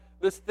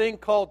this thing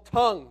called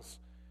tongues.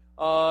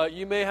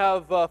 You may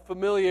have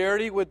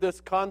familiarity with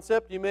this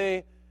concept. You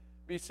may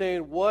be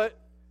saying, what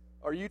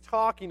are you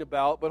talking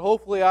about? But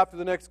hopefully after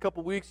the next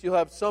couple weeks, you'll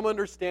have some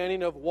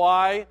understanding of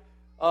why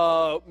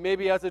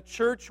maybe as a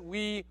church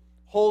we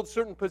hold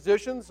certain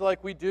positions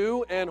like we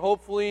do, and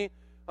hopefully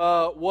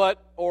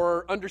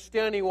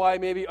understanding why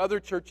maybe other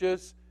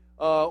churches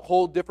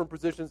hold different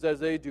positions as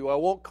they do. I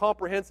won't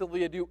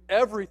comprehensively do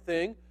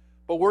everything,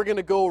 but we're going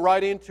to go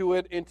right into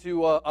it,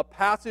 into a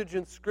passage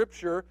in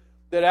Scripture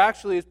that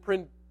actually is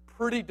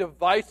pretty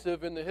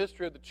divisive in the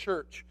history of the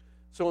church.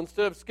 So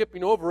instead of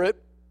skipping over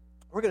it,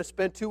 we're going to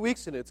spend 2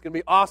 weeks in it. It's going to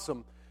be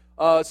awesome.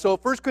 So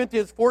 1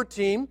 Corinthians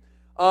 14,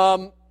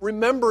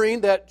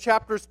 remembering that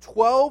chapters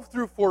 12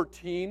 through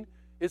 14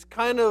 is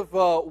kind of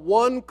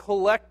one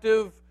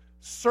collective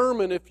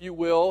sermon, if you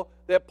will,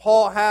 that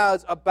Paul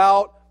has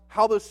about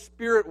how the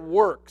Spirit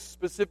works,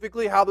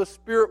 specifically how the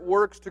Spirit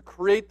works to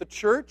create the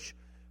church,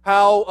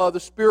 how the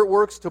Spirit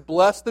works to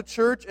bless the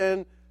church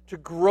and to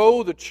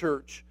grow the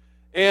church.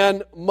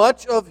 And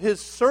much of his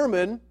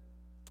sermon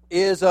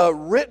is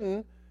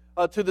written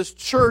to this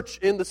church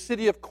in the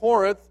city of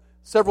Corinth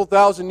several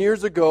thousand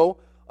years ago,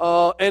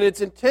 and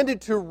it's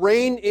intended to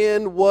rein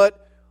in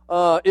what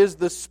is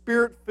the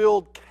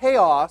Spirit-filled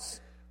chaos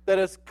that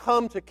has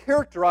come to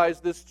characterize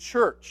this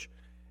church.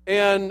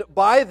 And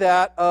by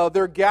that,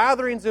 their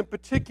gatherings in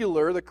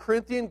particular, the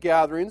Corinthian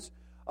gatherings,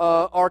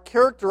 are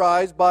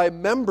characterized by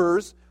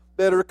members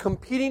that are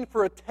competing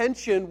for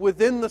attention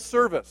within the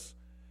service.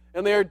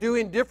 And they are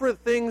doing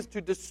different things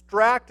to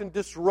distract and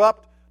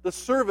disrupt the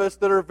service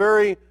that are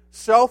very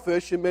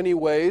selfish in many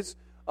ways.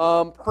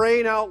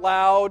 Praying out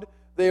loud,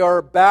 they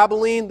are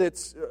babbling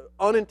that's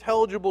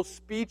unintelligible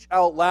speech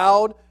out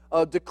loud,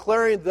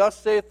 declaring, "Thus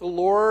saith the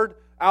Lord,"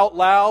 out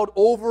loud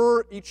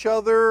over each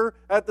other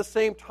at the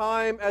same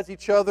time as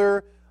each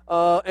other,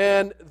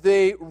 and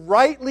they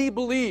rightly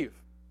believe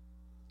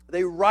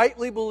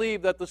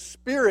that the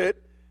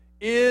Spirit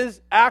is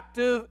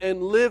active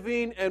and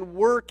living and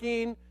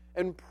working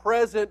and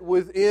present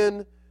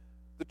within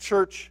the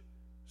church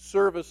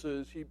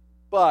services.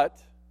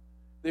 But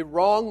they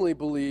wrongly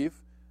believe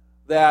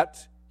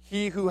that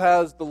he who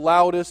has the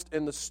loudest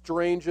and the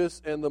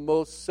strangest and the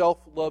most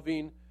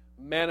self-loving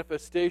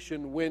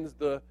manifestation wins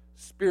the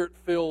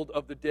Spirit-filled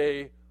of the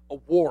day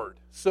award.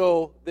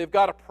 So they've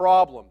got a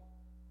problem.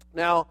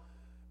 Now,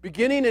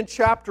 beginning in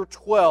chapter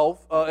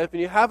 12, if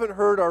you haven't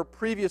heard our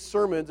previous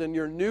sermons and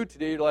you're new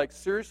today, you're like,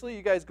 seriously,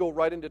 you guys go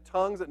right into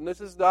tongues? And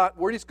this is not,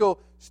 we just go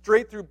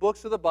straight through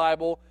books of the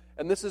Bible,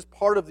 and this is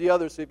part of the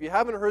others. So if you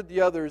haven't heard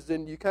the others,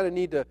 then you kind of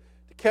need to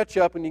catch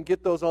up, and you can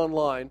get those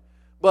online.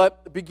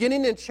 But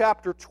beginning in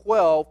chapter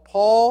 12,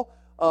 Paul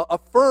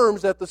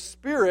affirms that the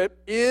Spirit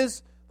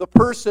is the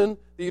person,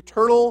 the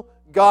eternal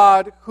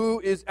God, who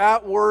is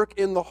at work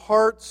in the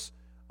hearts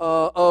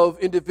of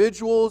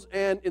individuals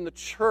and in the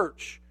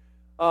church.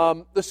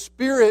 The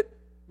Spirit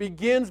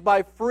begins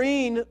by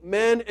freeing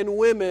men and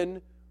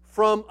women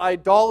from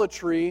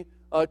idolatry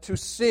to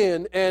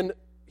sin, and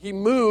he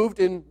moved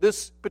in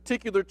this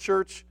particular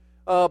church,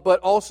 but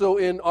also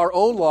in our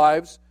own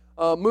lives,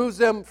 moves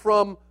them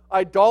from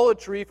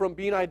idolatry, from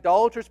being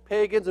idolatrous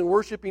pagans and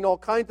worshiping all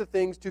kinds of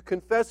things, to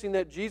confessing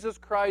that Jesus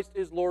Christ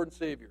is Lord and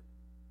Savior.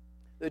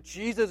 That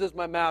Jesus is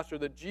my master,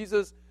 that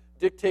Jesus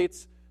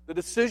dictates the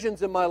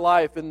decisions in my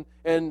life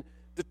and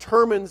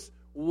determines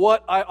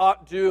what I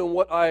ought to do and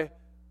what I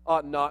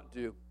ought not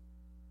do.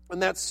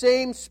 And that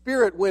same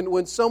Spirit,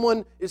 when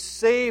someone is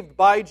saved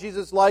by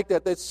Jesus like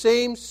that, that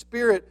same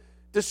Spirit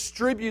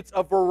distributes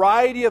a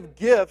variety of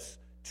gifts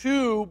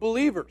to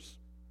believers.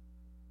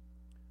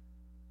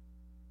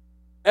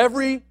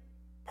 Every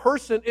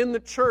person in the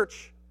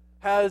church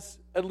has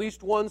at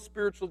least one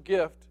spiritual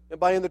gift. And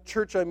by in the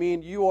church, I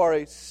mean you are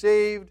a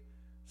saved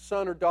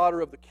son or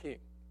daughter of the King.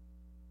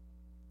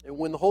 And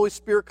when the Holy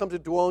Spirit comes to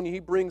dwell in you,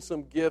 He brings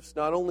some gifts,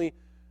 not only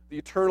the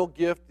eternal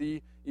gift,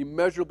 the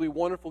immeasurably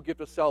wonderful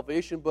gift of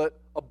salvation, but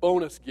a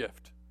bonus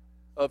gift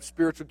of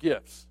spiritual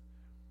gifts.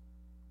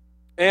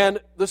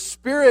 And the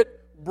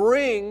Spirit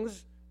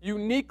brings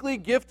uniquely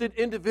gifted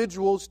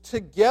individuals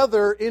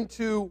together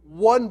into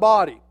one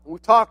body.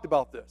 We've talked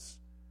about this.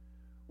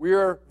 We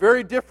are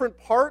very different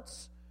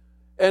parts,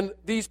 and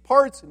these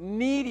parts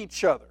need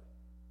each other.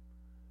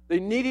 They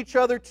need each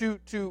other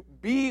to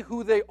be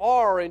who they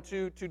are and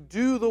to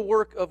do the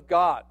work of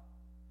God.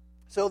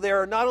 So they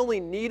are not only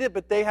needed,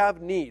 but they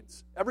have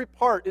needs. Every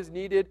part is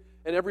needed,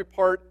 and every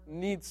part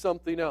needs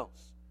something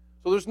else.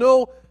 So there's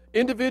no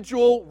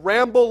individual,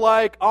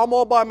 ramble-like, I'm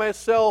all by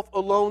myself,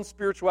 alone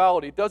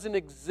spirituality. It doesn't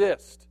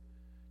exist.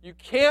 You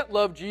can't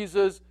love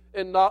Jesus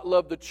and not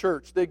love the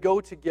church. They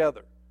go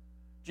together.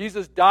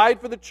 Jesus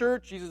died for the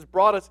church. Jesus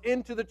brought us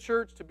into the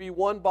church to be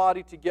one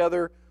body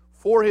together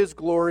for His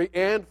glory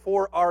and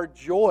for our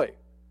joy.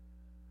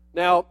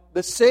 Now,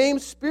 the same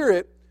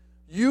Spirit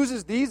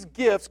uses these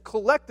gifts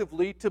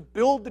collectively to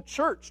build the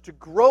church, to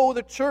grow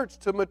the church,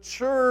 to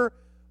mature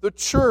the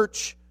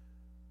church,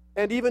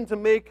 and even to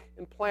make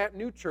and plant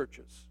new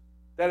churches.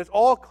 That is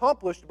all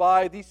accomplished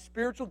by these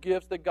spiritual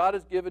gifts that God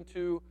has given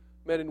to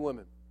men and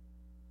women.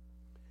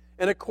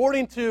 And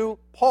according to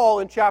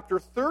Paul in chapter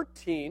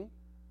 13,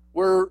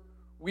 where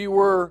we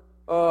were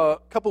a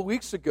couple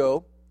weeks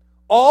ago,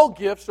 all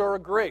gifts are a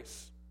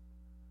grace.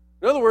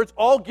 In other words,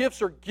 all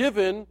gifts are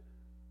given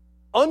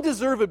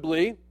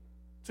undeservedly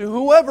to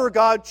whoever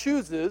God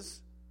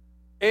chooses,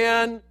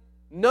 and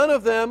none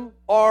of them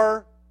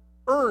are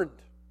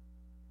earned.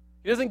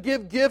 He doesn't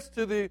give gifts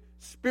to the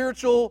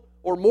spiritual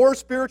or more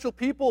spiritual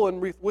people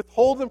and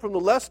withhold them from the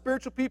less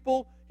spiritual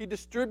people. He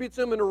distributes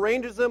them and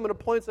arranges them and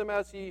appoints them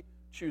as He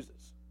chooses.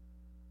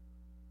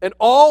 And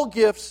all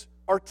gifts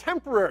are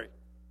temporary.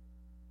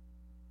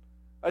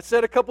 I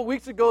said a couple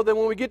weeks ago that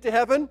when we get to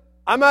heaven,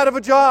 I'm out of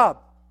a job,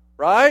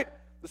 right?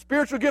 The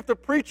spiritual gift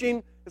of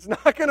preaching is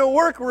not going to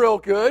work real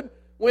good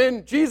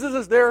when Jesus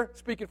is there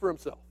speaking for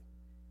Himself.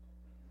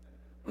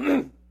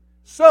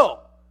 So,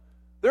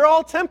 they're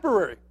all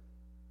temporary.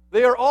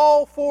 They are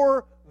all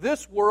for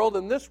this world,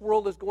 and this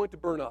world is going to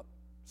burn up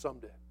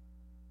someday.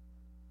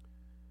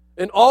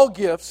 And all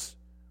gifts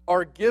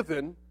are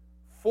given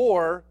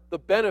for the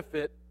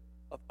benefit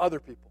of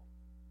other people.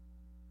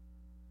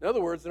 In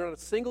other words, there's not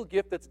a single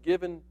gift that's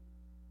given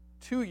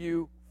to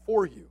you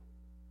for you.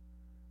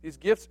 These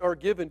gifts are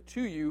given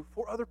to you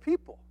for other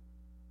people.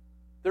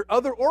 They're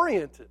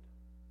other-oriented.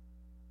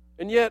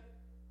 And yet,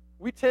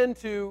 we tend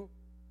to,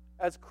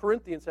 as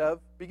Corinthians have,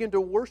 begin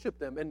to worship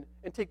them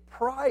and take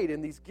pride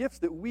in these gifts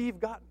that we've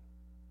gotten.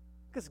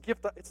 Because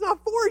it's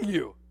not for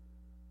you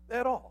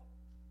at all.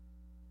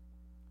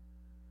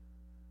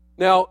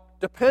 Now,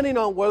 depending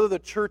on whether the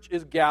church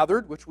is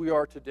gathered, which we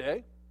are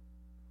today,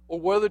 or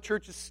whether the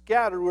church is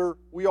scattered, where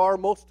we are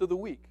most of the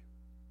week,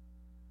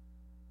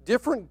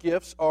 different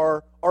gifts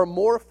are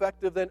more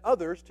effective than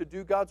others to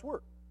do God's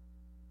work.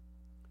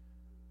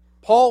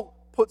 Paul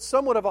puts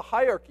somewhat of a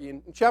hierarchy.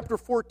 In chapter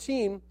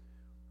 14,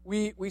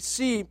 we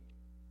see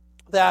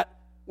that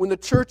when the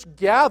church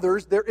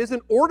gathers, there is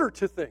an order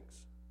to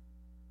things.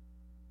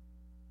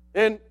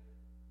 And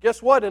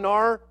guess what? In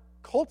our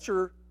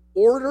culture,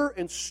 order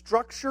and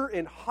structure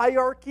and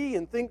hierarchy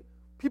and things,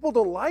 people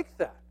don't like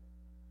that.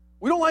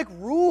 We don't like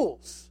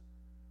rules.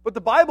 But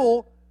the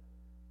Bible,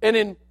 and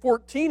in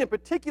 14 in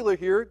particular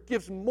here,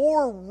 gives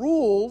more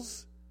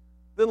rules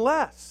than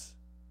less.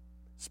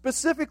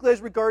 Specifically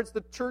as regards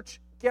the church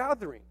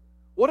gathering.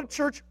 What a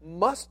church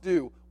must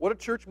do, what a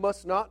church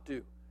must not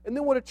do, and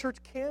then what a church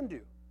can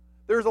do.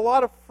 There's a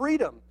lot of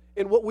freedom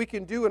in what we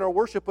can do in our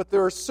worship, but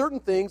there are certain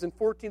things, and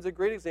 14 is a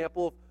great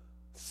example of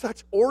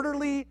such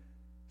orderly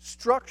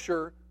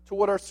structure to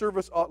what our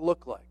service ought to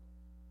look like,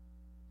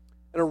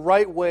 and a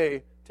right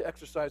way to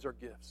exercise our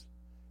gifts.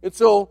 And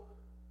so,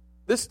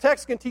 this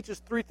text can teach us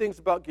three things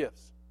about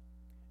gifts.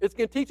 It's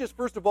going to teach us,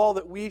 first of all,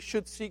 that we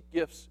should seek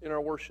gifts in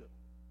our worship.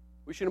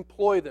 We should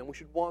employ them. We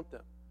should want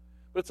them.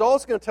 But it's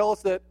also going to tell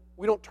us that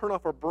we don't turn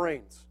off our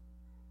brains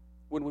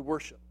when we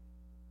worship.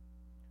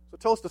 So it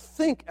tells us to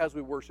think as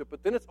we worship,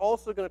 but then it's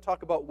also going to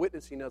talk about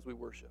witnessing as we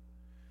worship.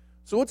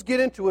 So let's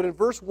get into it. In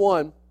verse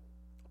 1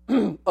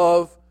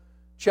 of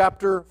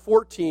chapter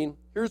 14,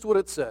 here's what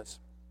it says.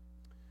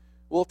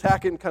 We'll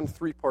attack it in kind of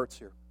three parts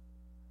here.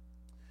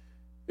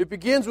 It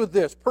begins with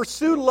this: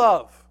 pursue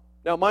love.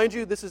 Now, mind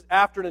you, this is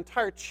after an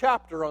entire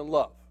chapter on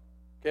love.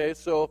 Okay,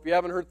 so if you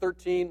haven't heard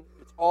 13,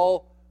 it's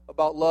all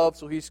about love,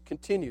 so he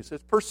continues. It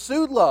says,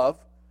 pursue love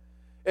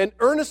and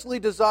earnestly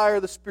desire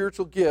the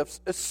spiritual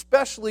gifts,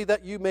 especially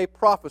that you may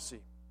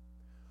prophesy.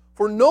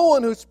 For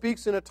one who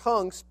speaks in a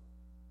tongue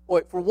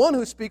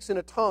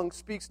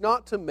speaks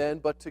not to men,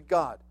 but to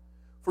God.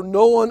 For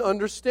no one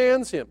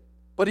understands him,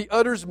 but he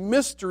utters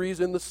mysteries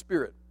in the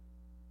Spirit.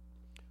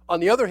 On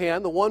the other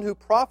hand, the one who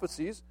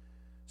prophesies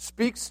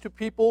speaks to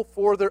people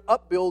for their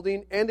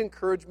upbuilding and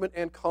encouragement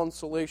and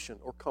consolation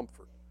or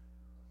comfort.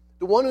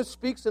 The one who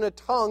speaks in a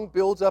tongue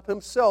builds up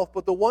himself,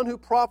 but the one who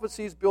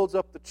prophesies builds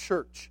up the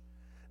church.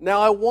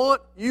 Now I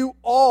want you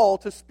all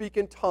to speak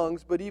in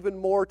tongues, but even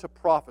more to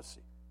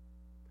prophecy.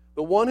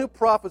 The one who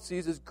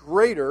prophesies is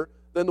greater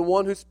than the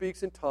one who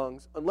speaks in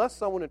tongues, unless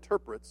someone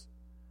interprets,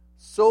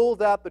 so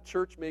that the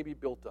church may be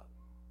built up.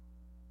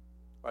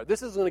 All right,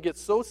 this is going to get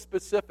so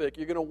specific,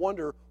 you're going to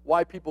wonder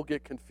why people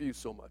get confused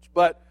so much.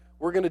 But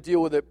we're going to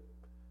deal with it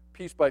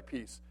piece by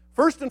piece.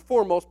 First and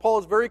foremost, Paul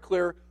is very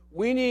clear,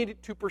 we need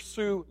to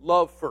pursue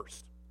love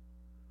first.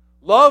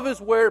 Love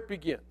is where it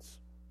begins.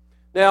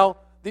 Now,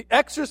 the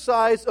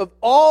exercise of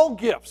all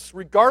gifts,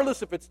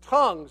 regardless if it's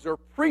tongues or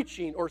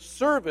preaching or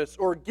service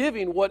or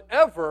giving,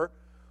 whatever,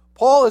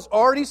 Paul has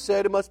already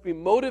said it must be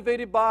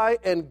motivated by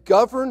and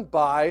governed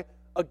by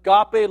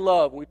agape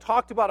love. We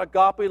talked about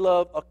agape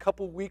love a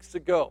couple weeks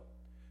ago.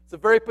 It's a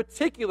very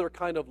particular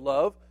kind of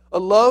love, a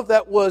love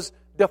that was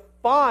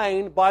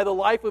defined by the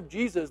life of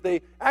Jesus.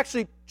 They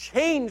actually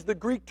changed the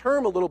Greek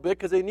term a little bit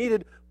because they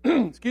needed,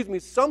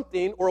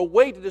 something or a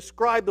way to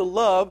describe the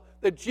love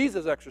that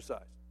Jesus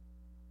exercised.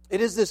 It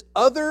is this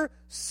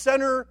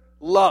other-centered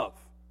love,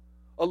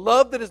 a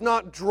love that is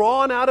not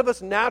drawn out of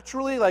us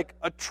naturally like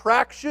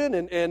attraction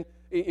and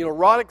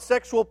erotic,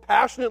 sexual,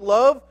 passionate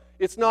love.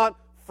 It's not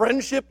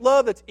friendship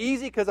love that's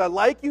easy because I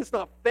like you. It's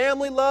not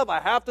family love. I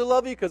have to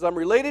love you because I'm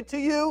related to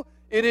you.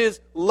 It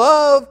is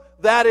love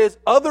that is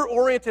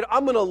other-oriented.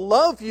 I'm going to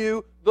love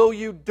you though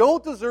you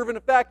don't deserve it.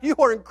 In fact, you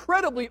are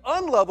incredibly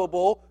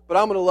unlovable, but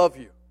I'm going to love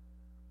you.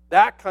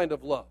 That kind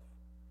of love.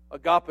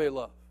 Agape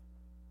love.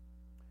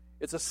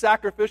 It's a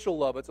sacrificial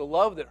love. It's a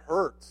love that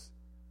hurts.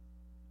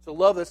 It's a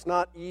love that's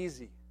not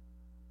easy,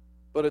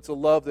 but it's a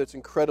love that's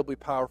incredibly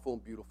powerful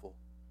and beautiful.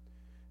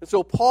 And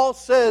so Paul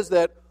says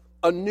that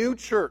a new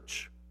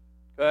church,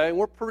 okay, and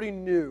we're pretty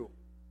new,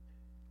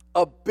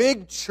 a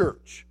big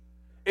church,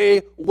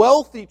 a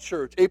wealthy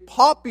church, a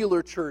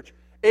popular church,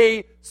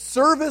 a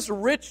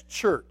service-rich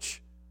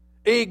church,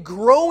 a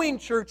growing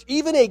church,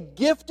 even a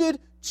gifted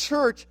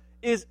church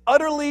is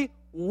utterly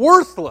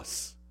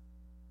worthless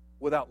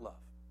without love.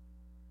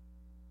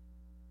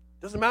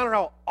 Doesn't matter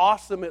how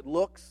awesome it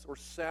looks or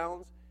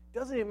sounds. It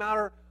doesn't even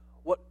matter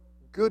what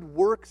good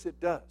works it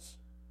does.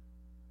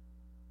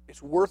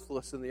 It's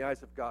worthless in the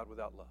eyes of God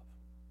without love.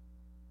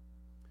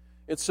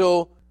 And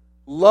so,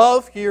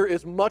 love here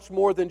is much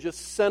more than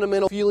just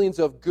sentimental feelings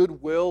of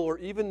goodwill or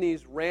even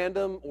these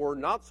random or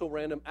not so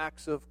random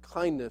acts of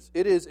kindness.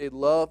 It is a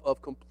love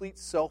of complete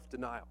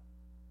self-denial.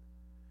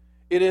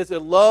 It is a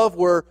love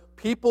where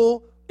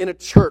people in a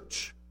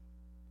church,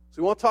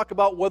 so we want to talk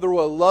about whether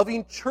we're a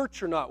loving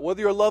church or not,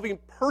 whether you're a loving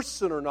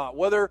person or not,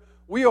 whether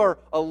we are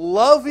a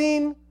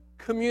loving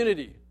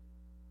community.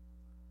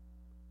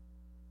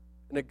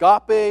 An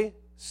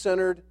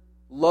agape-centered,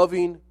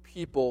 loving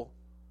people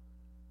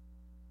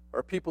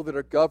are people that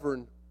are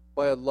governed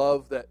by a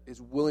love that is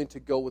willing to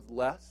go with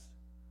less,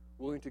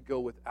 willing to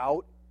go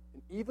without,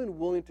 and even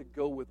willing to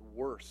go with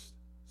worse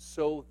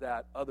so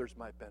that others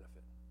might benefit.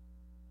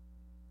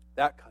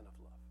 That kind of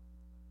love.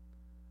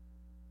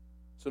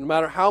 So no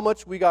matter how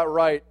much we got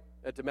right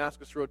at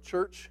Damascus Road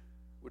Church,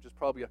 which is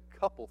probably a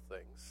couple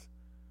things,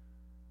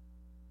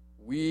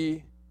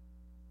 we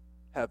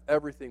have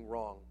everything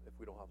wrong if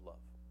we don't have love.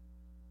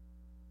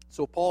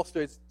 So Paul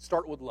says,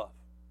 start with love.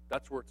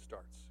 That's where it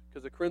starts.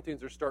 Because the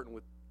Corinthians are starting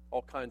with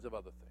all kinds of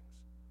other things.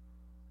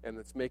 And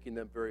it's making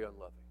them very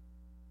unloving.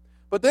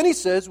 But then he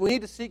says we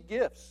need to seek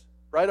gifts.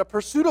 Right? A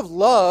pursuit of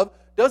love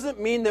doesn't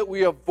mean that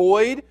we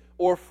avoid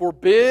or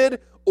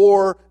forbid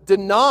or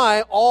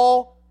deny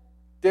all,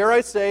 dare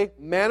I say,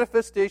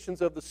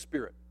 manifestations of the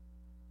Spirit.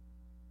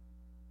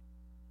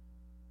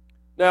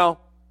 Now,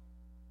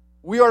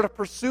 we are to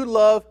pursue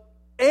love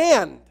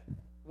and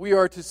we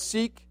are to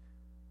seek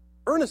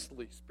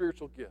earnestly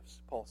spiritual gifts,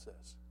 Paul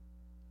says.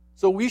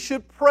 So we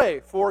should pray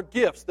for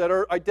gifts that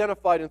are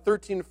identified in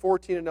 13 and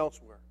 14 and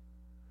elsewhere.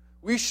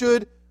 We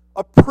should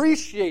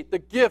appreciate the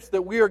gifts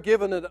that we are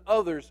given and that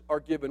others are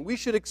given. We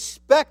should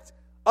expect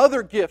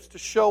other gifts to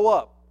show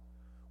up.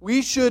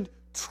 We should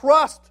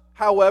trust,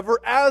 however,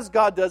 as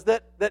God does,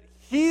 that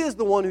He is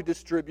the one who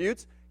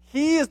distributes,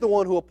 He is the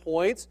one who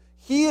appoints,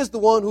 He is the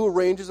one who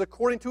arranges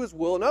according to His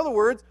will. In other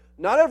words,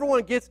 not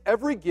everyone gets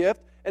every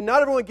gift, and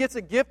not everyone gets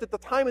a gift at the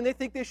time and they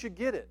think they should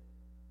get it.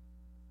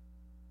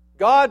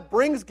 God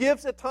brings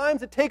gifts at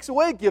times, it takes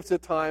away gifts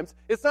at times.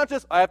 It's not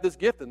just, I have this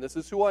gift and this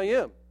is who I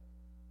am.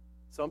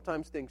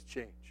 Sometimes things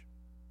change.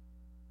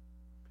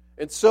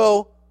 And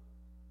so,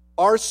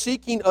 our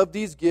seeking of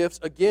these gifts,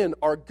 again,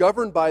 are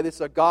governed by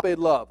this agape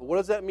love. What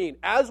does that mean?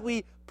 As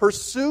we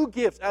pursue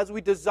gifts, as we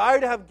desire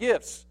to have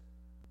gifts,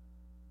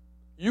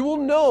 you will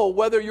know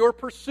whether your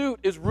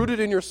pursuit is rooted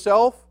in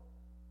yourself,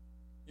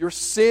 your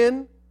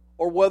sin,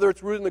 or whether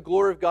it's rooted in the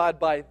glory of God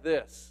by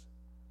this.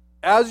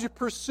 As you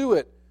pursue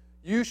it,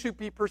 you should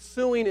be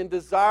pursuing and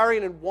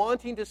desiring and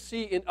wanting to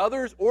see in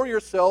others or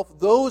yourself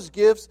those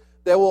gifts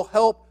that will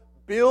help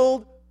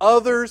build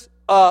others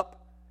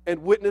up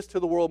and witness to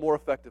the world more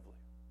effectively.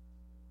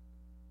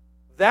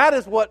 That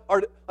is what,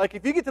 like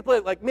if you get to play,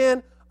 like,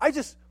 man, I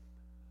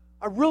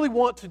really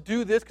want to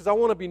do this because I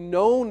want to be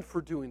known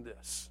for doing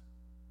this.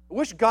 I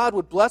wish God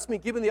would bless me,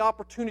 give me the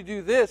opportunity to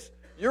do this.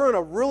 You're in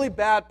a really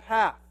bad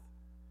path.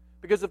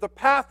 Because if the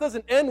path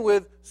doesn't end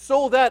with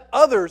so that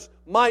others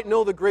might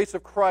know the grace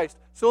of Christ,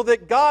 so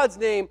that God's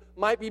name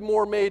might be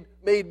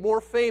made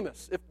more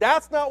famous, if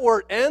that's not where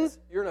it ends,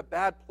 you're in a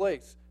bad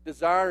place,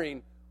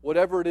 desiring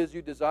whatever it is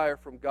you desire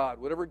from God,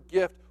 whatever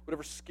gift,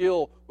 whatever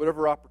skill,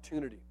 whatever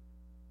opportunity.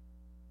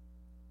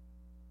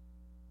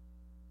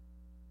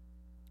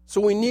 So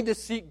we need to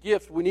seek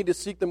gifts. We need to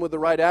seek them with the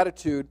right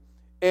attitude.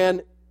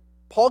 And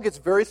Paul gets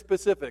very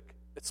specific,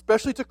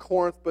 especially to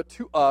Corinth, but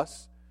to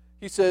us.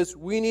 He says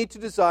we need to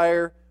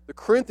desire, the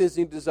Corinthians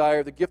need to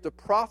desire the gift of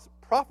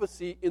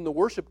prophecy in the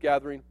worship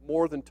gathering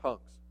more than tongues.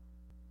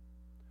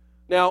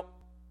 Now,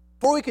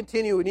 before we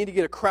continue, we need to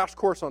get a crash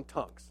course on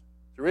tongues.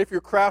 So you ready for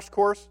your crash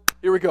course?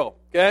 Here we go,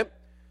 okay?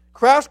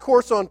 Crash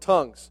course on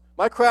tongues.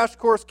 My crash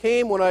course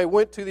came when I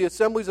went to the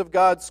Assemblies of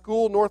God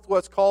School,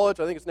 Northwest College.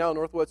 I think it's now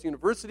Northwest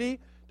University.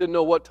 Didn't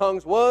know what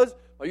tongues was.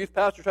 My youth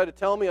pastor tried to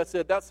tell me. I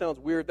said, that sounds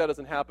weird. That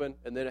doesn't happen.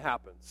 And then it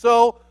happened.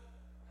 So,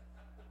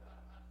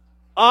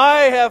 I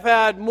have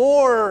had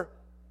more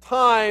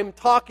time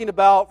talking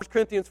about 1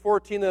 Corinthians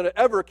 14 than I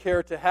ever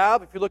cared to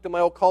have. If you looked at my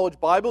old college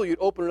Bible, you'd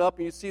open it up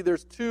and you see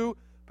there's two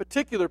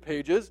particular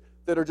pages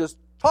that are just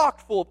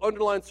chock full of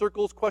underlined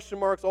circles, question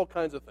marks, all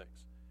kinds of things.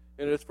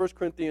 and it is 1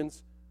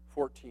 Corinthians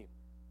 14.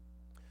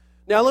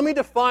 Now, let me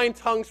define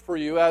tongues for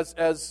you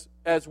as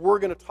we're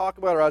going to talk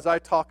about, or as I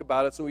talk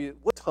about it. So,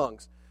 what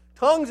tongues?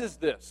 Tongues is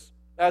this,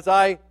 as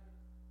I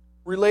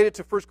relate it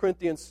to 1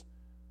 Corinthians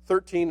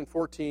 13 and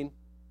 14.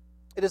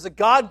 It is a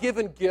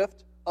God-given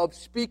gift of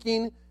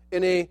speaking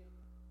in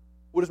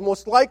what is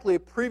most likely a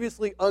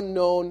previously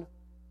unknown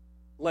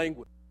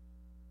language.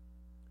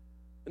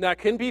 And that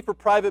can be for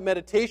private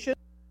meditation,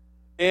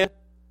 and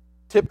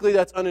typically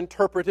that's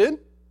uninterpreted,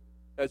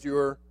 as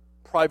you're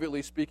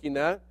privately speaking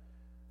that.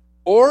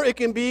 Or it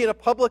can be in a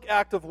public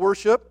act of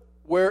worship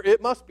where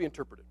it must be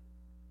interpreted.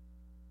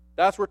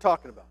 That's what we're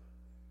talking about.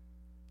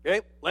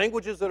 Okay?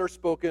 Languages that are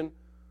spoken,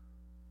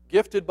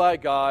 gifted by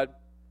God,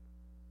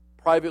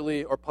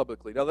 privately or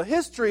publicly. Now, the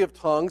history of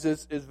tongues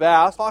is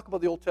vast. I'll talk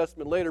about the Old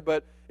Testament later,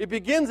 but it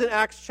begins in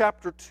Acts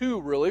chapter 2,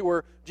 really,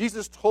 where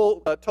Jesus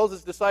tells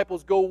his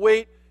disciples, go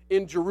wait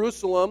in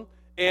Jerusalem,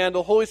 and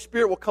the Holy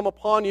Spirit will come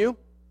upon you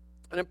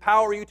and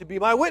empower you to be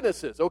my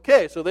witnesses.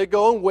 Okay, so they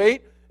go and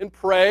wait and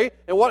pray,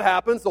 and what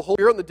happens? The Holy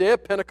Spirit on the day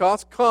of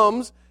Pentecost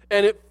comes,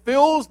 and it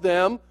fills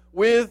them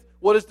with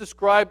what is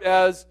described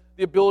as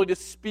the ability to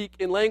speak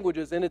in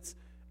languages. And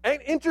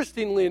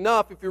interestingly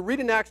enough, if you read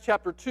in Acts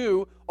chapter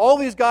 2, all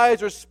these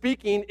guys are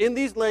speaking in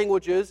these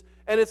languages,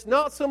 and it's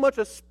not so much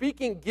a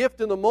speaking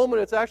gift in the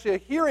moment, it's actually a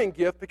hearing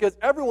gift, because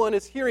everyone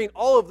is hearing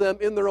all of them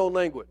in their own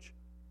language.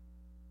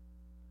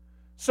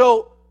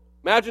 So,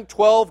 imagine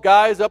 12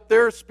 guys up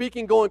there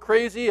speaking, going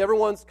crazy.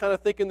 Everyone's kind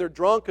of thinking they're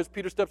drunk, because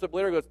Peter steps up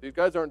later and goes, these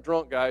guys aren't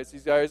drunk, guys.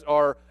 These guys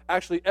are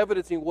actually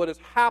evidencing what has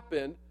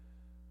happened.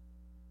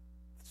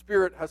 The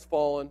Spirit has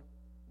fallen.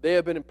 They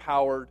have been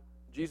empowered.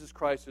 Jesus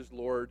Christ is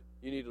Lord.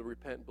 You need to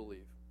repent and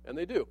believe. And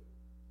they do.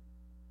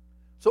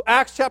 So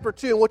Acts chapter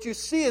 2, and what you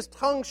see is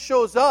tongues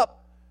shows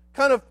up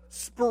kind of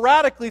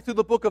sporadically through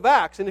the book of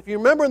Acts. And if you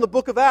remember in the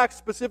book of Acts,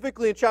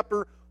 specifically in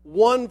chapter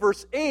 1,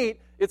 verse 8,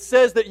 it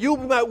says that you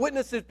will be my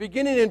witnesses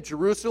beginning in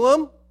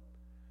Jerusalem,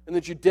 and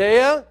then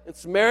Judea, and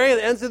Samaria, and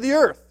the ends of the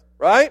earth,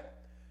 right?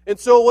 And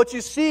so what you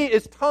see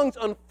is tongues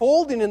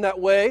unfolding in that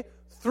way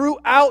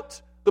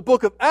throughout the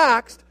book of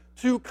Acts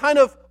to kind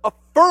of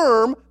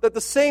affirm that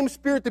the same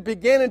Spirit that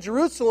began in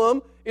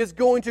Jerusalem is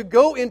going to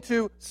go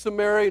into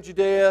Samaria,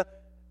 Judea,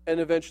 and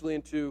eventually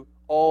into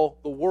all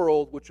the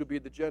world, which will be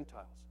the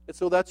Gentiles. And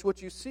so that's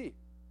what you see.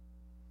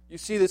 You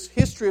see this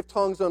history of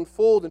tongues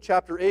unfold in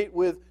chapter 8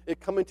 with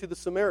it coming to the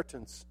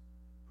Samaritans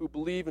who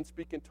believe and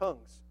speak in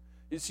tongues.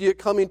 You see it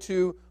coming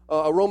to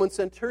a Roman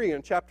centurion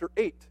in chapter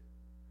 8.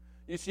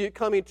 You see it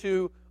coming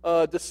to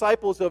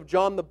disciples of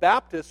John the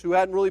Baptist who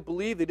hadn't really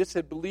believed. They just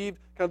had believed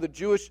kind of the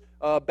Jewish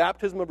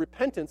baptism of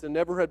repentance and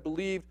never had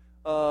believed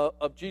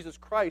of Jesus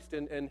Christ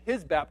and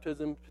his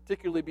baptism,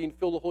 particularly being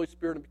filled with the Holy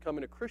Spirit and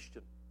becoming a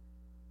Christian.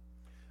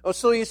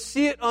 So you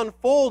see it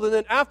unfold, and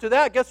then after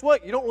that, guess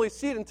what? You don't really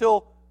see it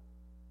until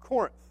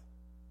Corinth.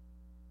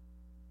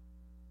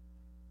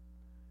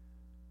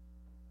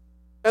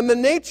 And the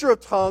nature of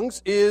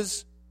tongues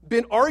is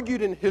been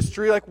argued in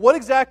history. Like, what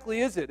exactly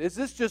is it? Is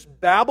this just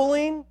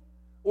babbling,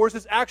 or is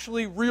this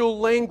actually real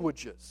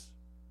languages?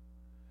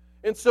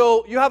 And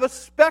so you have a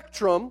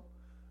spectrum.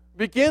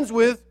 Begins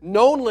with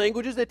known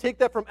languages. They take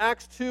that from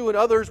Acts 2 and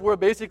others where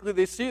basically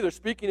they see they're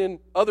speaking in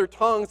other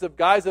tongues of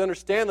guys that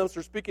understand them, so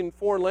they're speaking in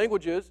foreign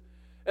languages.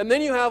 And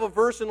then you have a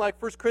verse in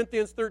like 1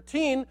 Corinthians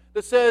 13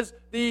 that says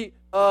the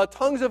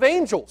tongues of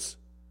angels.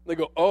 And they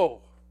go,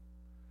 oh.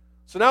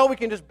 So now we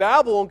can just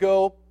babble and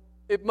go,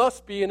 it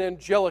must be an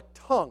angelic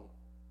tongue.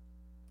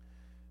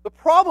 The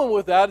problem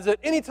with that is that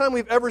anytime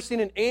we've ever seen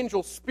an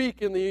angel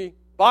speak in the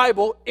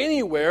Bible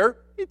anywhere,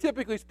 he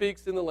typically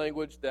speaks in the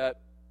language that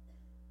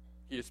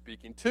he is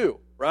speaking to,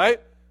 right?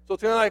 So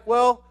it's kind of like,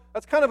 well,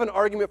 that's kind of an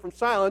argument from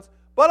silence,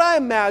 but I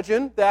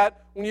imagine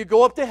that when you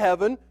go up to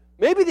heaven,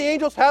 maybe the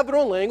angels have their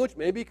own language,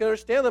 maybe you can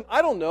understand them,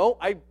 I don't know,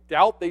 I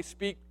doubt they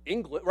speak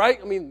English, right?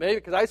 I mean, maybe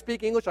because I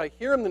speak English, I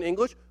hear them in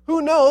English,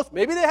 who knows,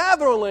 maybe they have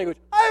their own language,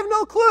 I have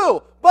no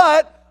clue,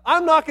 but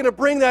I'm not going to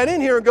bring that in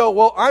here and go,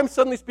 well, I'm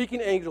suddenly speaking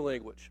angel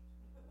language,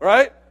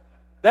 right?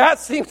 That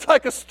seems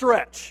like a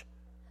stretch.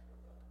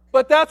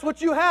 But that's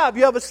what you have.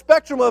 You have a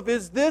spectrum of,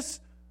 is this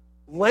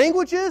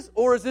languages,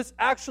 or is this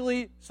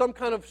actually some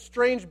kind of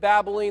strange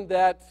babbling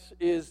that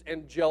is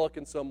angelic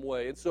in some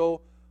way? And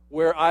so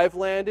where I've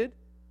landed,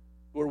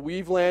 where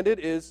we've landed,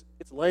 is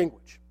it's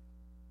language.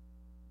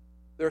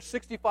 There are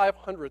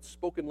 6,500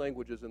 spoken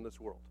languages in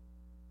this world.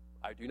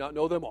 I do not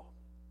know them all.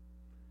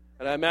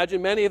 And I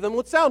imagine many of them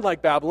would sound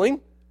like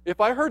babbling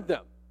if I heard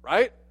them,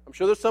 right? I'm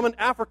sure there's some in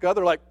Africa,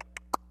 they're like,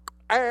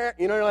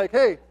 you're like,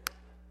 hey,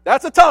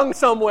 that's a tongue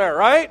somewhere,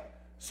 right?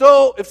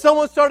 So if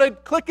someone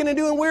started clicking and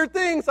doing weird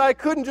things, I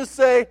couldn't just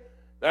say,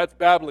 that's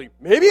babbling.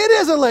 Maybe it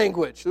is a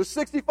language. There's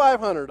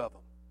 6,500 of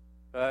them.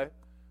 Okay?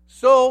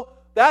 So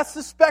that's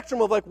the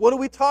spectrum of like, what are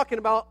we talking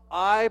about?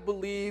 I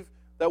believe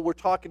that we're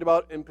talking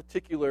about, in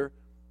particular,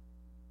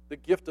 the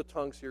gift of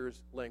tongues here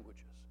is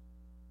languages.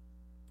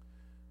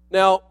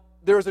 Now,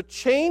 there's a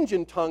change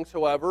in tongues,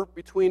 however,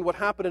 between what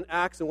happened in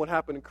Acts and what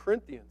happened in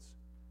Corinthians.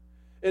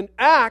 In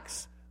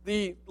Acts,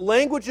 the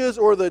languages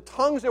or the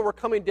tongues that were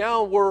coming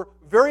down were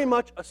very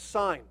much a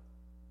sign.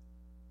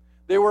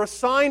 They were a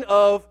sign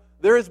of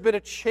there has been a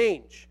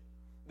change.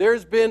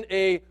 There's been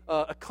a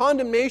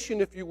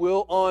condemnation, if you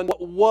will, on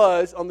what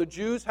was, on the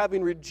Jews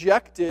having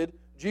rejected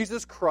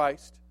Jesus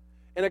Christ,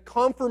 and a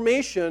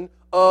confirmation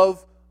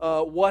of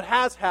what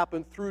has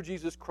happened through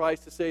Jesus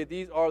Christ to say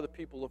these are the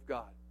people of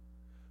God.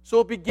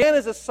 So it began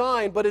as a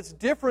sign, but it's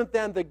different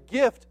than the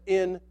gift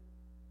in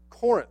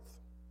Corinth.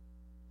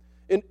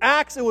 In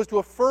Acts, it was to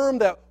affirm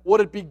that what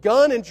had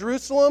begun in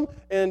Jerusalem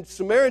and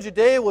Samaria and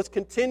Judea was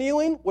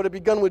continuing. What had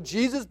begun with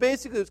Jesus,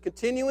 basically, was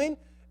continuing.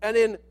 And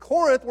in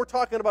Corinth, we're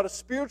talking about a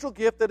spiritual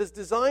gift that is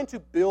designed to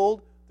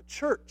build the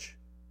church,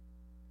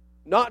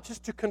 not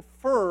just to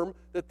confirm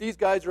that these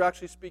guys are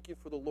actually speaking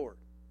for the Lord.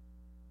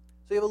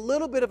 So you have a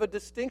little bit of a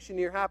distinction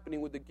here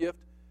happening with the gift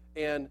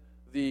and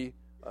the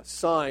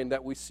sign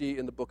that we see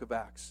in the book of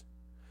Acts.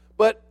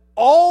 But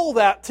all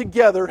that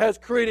together has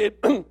created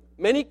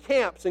many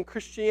camps in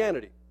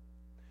Christianity.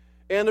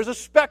 And there's a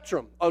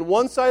spectrum. On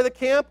one side of the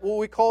camp, what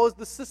we call is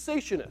the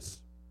cessationists.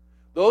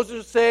 Those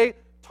who say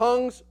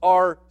tongues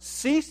are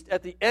ceased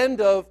at the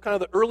end of kind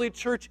of the early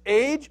church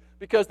age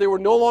because they were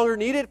no longer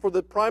needed for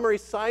the primary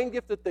sign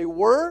gift that they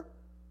were.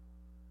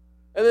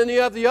 And then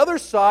you have the other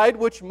side,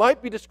 which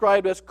might be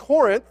described as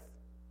Corinth,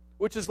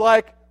 which is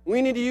like,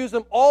 we need to use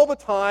them all the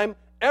time.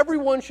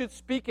 Everyone should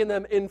speak in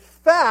them. In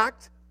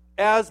fact,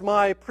 as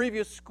my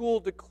previous school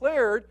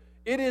declared,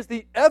 it is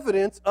the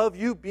evidence of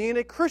you being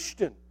a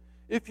Christian.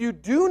 If you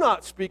do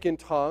not speak in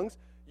tongues,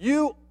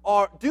 you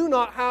do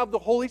not have the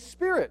Holy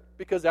Spirit,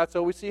 because that's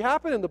what we see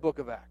happen in the book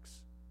of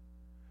Acts.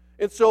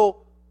 And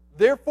so,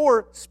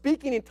 therefore,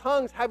 speaking in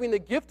tongues, having the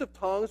gift of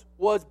tongues,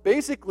 was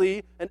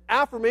basically an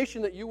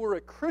affirmation that you were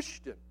a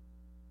Christian.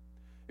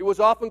 It was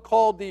often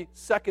called the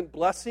second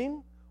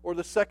blessing or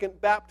the second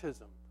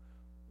baptism.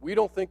 We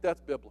don't think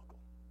that's biblical.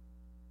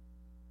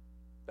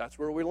 That's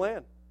where we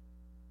land.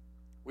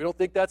 We don't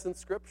think that's in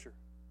Scripture.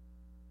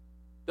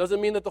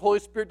 Doesn't mean that the Holy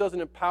Spirit doesn't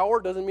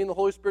empower, doesn't mean the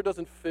Holy Spirit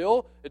doesn't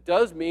fill. It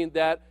does mean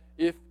that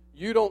if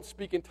you don't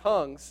speak in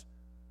tongues,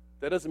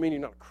 that doesn't mean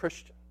you're not a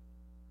Christian.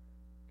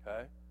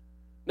 Okay?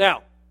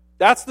 Now,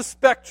 that's the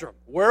spectrum.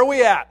 Where are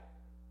we at?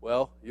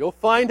 Well, you'll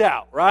find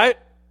out, right?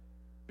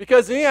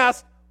 Because he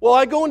asked, well,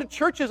 I go into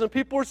churches and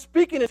people are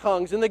speaking in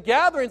tongues. In the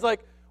gatherings,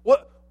 like,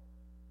 what?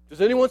 Does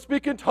anyone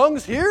speak in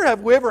tongues here?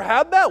 Have we ever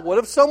had that? What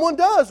if someone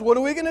does? What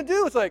are we going to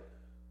do? It's like,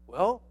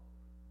 well,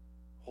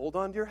 hold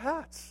on to your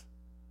hats.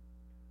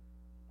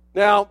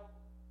 Now,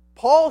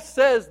 Paul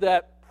says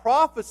that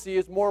prophecy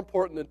is more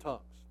important than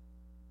tongues.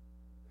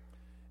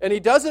 And he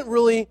doesn't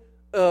really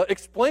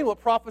explain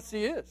what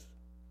prophecy is.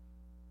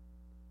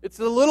 It's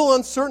a little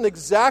uncertain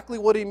exactly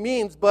what he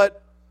means,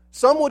 but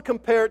some would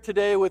compare it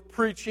today with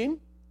preaching.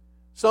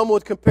 Some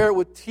would compare it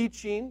with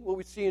teaching, what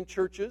we see in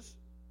churches.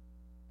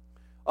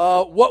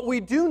 What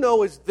we do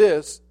know is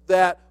this,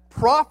 that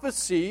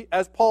prophecy,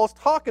 as Paul's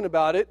talking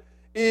about it,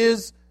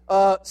 is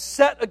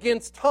set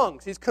against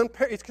tongues. He's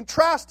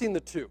contrasting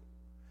the two.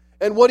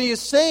 And what he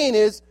is saying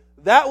is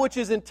that which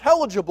is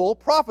intelligible,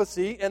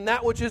 prophecy, and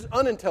that which is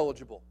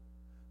unintelligible.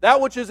 That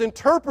which is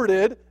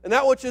interpreted and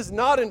that which is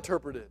not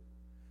interpreted.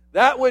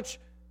 That which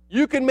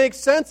you can make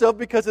sense of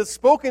because it's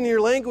spoken in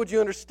your language, you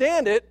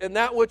understand it, and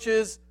that which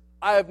is,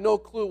 I have no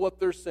clue what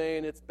they're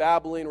saying, it's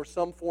babbling or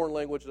some foreign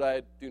language that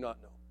I do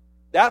not know.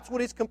 That's what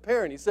he's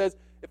comparing. He says,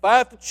 if I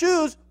have to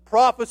choose,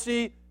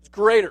 prophecy is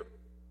greater.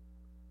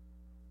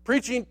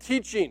 Preaching,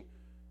 teaching,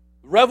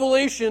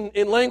 revelation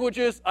in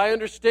languages I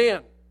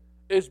understand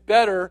is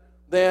better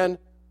than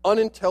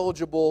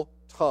unintelligible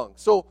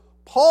tongues. So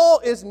Paul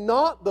is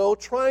not, though,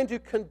 trying to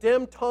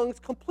condemn tongues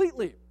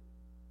completely.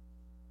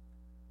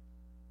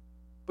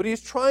 But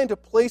he's trying to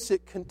place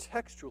it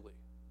contextually.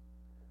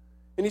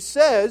 And he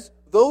says,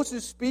 those who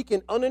speak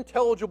in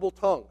unintelligible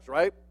tongues,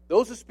 right?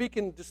 Those who speak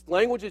in just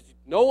languages,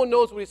 no one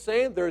knows what he's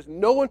saying, there's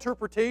no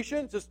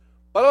interpretation, it's just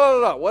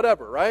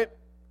whatever, right?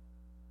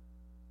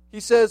 He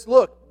says,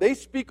 look, they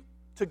speak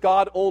to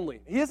God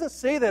only. He doesn't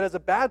say that as a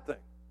bad thing.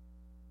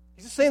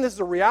 He's just saying this is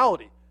a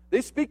reality.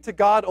 They speak to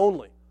God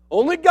only.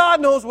 Only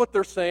God knows what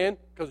they're saying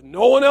because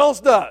no one else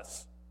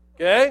does.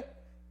 Okay?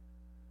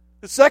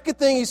 The second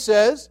thing he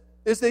says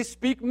is they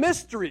speak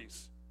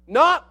mysteries.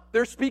 Not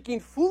they're speaking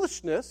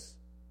foolishness.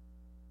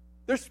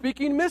 They're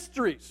speaking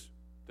mysteries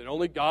that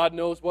only God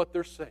knows what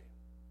they're saying.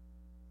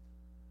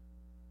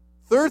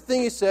 Third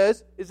thing he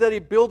says is that he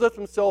buildeth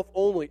himself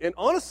only. And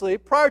honestly,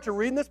 prior to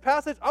reading this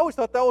passage, I always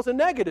thought that was a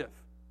negative.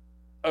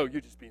 Oh,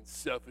 you're just being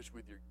selfish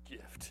with your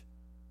gift,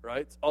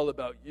 right? It's all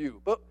about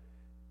you. But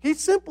he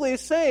simply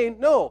is saying,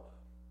 no,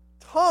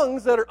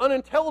 tongues that are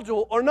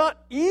unintelligible are not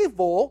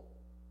evil,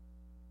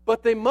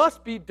 but they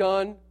must be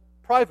done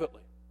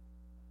privately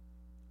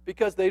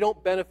because they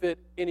don't benefit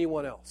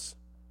anyone else.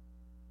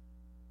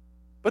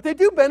 But they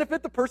do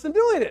benefit the person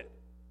doing it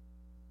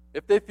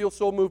if they feel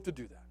so moved to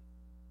do that.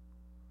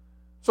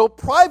 So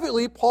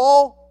privately,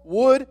 Paul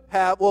would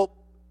have,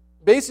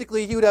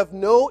 basically he would have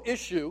no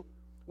issue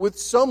with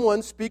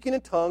someone speaking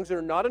in tongues that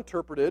are not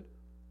interpreted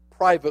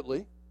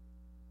privately.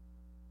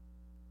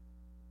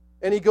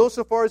 And he goes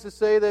so far as to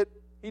say that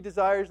he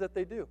desires that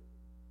they do.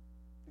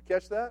 You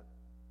catch that?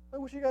 I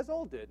wish you guys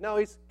all did. Now,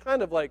 he's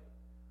kind of like,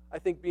 I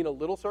think, being a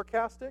little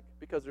sarcastic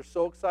because they're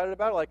so excited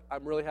about it. Like,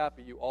 I'm really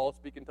happy you all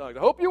speak in tongues. I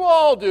hope you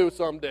all do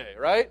someday,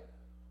 right?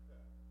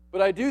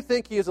 But I do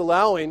think he is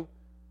allowing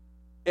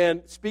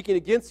and speaking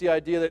against the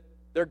idea that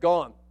they're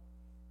gone.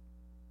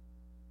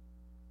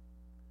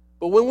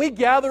 But when we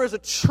gather as a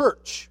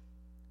church,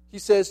 he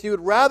says he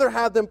would rather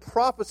have them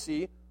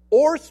prophesy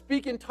or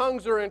speak in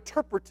tongues or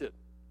interpret it.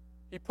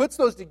 He puts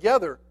those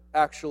together,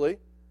 actually,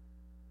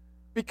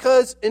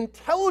 because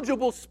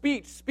intelligible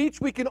speech, speech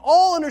we can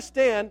all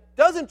understand,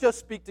 doesn't just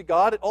speak to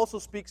God, it also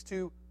speaks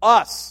to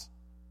us.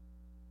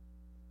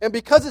 And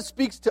because it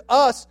speaks to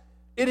us,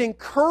 it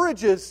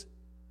encourages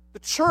the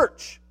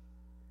church.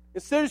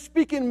 Instead of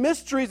speaking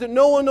mysteries that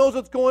no one knows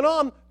what's going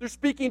on, they're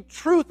speaking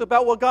truth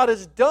about what God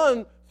has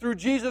done through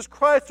Jesus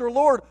Christ our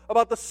Lord,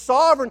 about the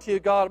sovereignty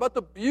of God, about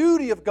the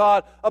beauty of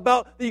God,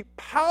 about the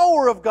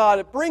power of God.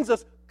 It brings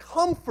us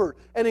comfort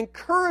and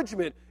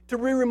encouragement to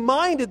be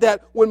reminded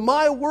that when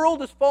my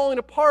world is falling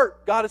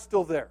apart, God is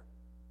still there.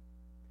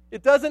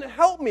 It doesn't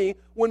help me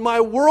when my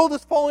world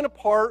is falling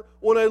apart,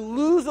 when I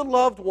lose a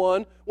loved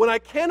one, when I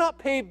cannot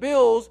pay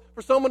bills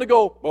for someone to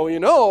go, well, you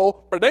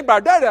know,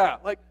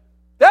 like,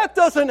 that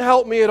doesn't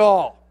help me at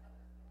all.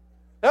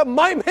 That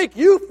might make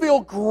you feel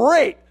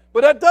great,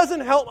 but that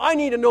doesn't help. I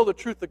need to know the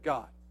truth of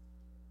God.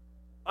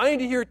 I need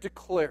to hear it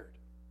declared.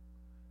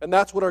 And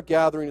that's what our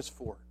gathering is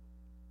for.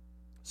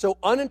 So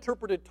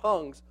uninterpreted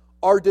tongues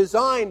are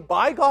designed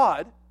by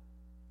God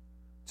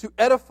to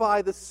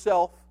edify the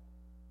self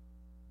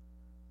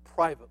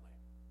privately.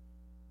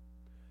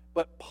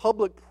 But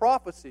public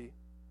prophecy,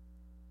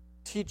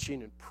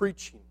 teaching and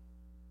preaching,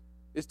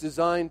 is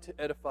designed to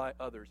edify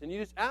others. And you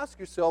just ask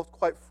yourselves,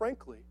 quite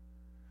frankly,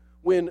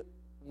 when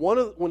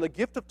the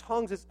gift of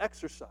tongues is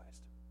exercised,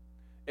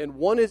 and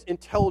one is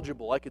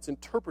intelligible, like it's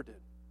interpreted,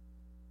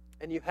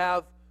 and you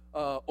have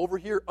over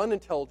here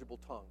unintelligible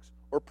tongues,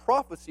 or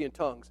prophecy in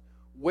tongues,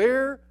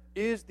 where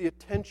is the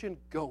attention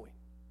going?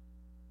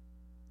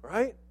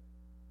 Right?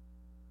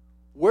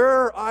 Where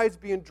are eyes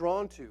being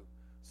drawn to?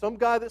 Some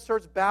guy that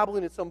starts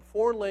babbling in some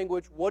foreign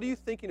language, what are you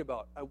thinking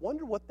about? I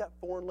wonder what that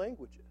foreign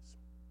language is.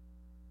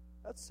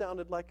 That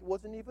sounded like it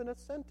wasn't even a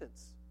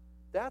sentence.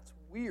 That's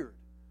weird.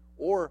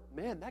 Or,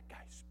 man, that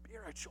guy's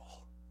spiritual.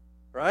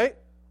 Right?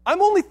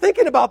 I'm only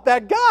thinking about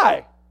that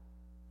guy.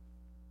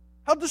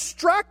 How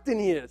distracting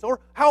he is,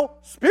 or how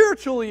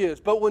spiritual he is.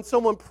 But when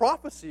someone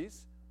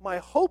prophesies, my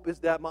hope is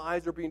that my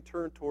eyes are being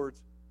turned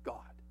towards God.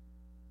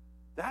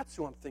 That's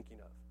who I'm thinking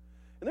of.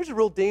 And there's a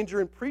real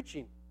danger in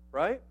preaching,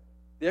 right?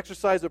 The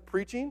exercise of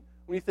preaching,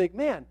 when you think,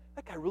 man,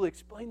 that guy really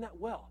explained that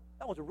well.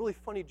 That was a really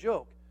funny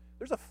joke.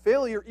 There's a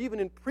failure even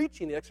in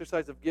preaching the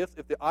exercise of gifts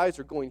if the eyes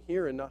are going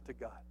here and not to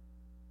God.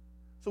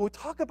 So when we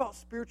talk about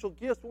spiritual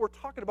gifts, what we're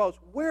talking about is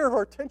where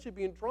our attention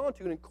being drawn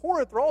to. And in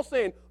Corinth, they're all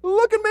saying,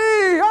 look at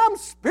me, I'm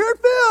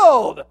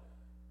spirit-filled.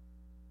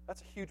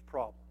 That's a huge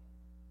problem.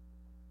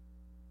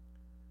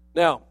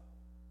 Now,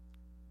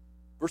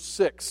 verse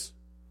 6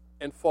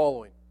 and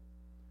following,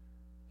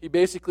 he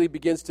basically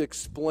begins to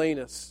explain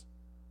us,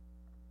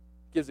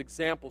 gives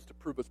examples to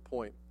prove his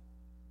point.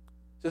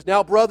 He says,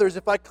 now, brothers,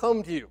 if I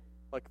come to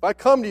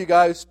you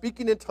guys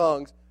speaking in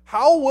tongues,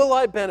 how will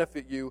I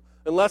benefit you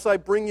unless I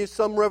bring you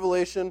some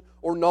revelation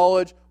or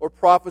knowledge or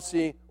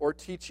prophecy or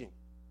teaching?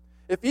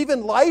 If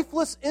even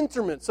lifeless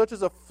instruments such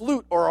as a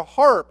flute or a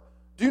harp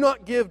do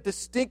not give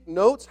distinct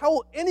notes, how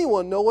will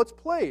anyone know what's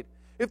played?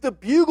 If the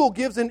bugle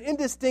gives an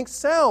indistinct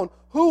sound,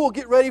 who will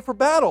get ready for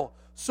battle?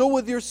 So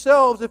with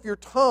yourselves, if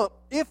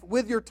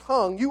with your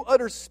tongue you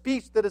utter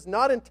speech that is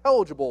not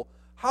intelligible,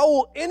 how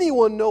will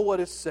anyone know what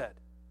is said?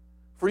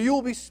 For you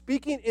will be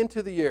speaking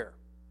into the air.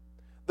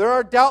 There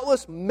are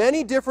doubtless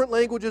many different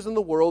languages in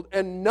the world,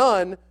 and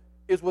none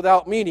is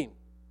without meaning.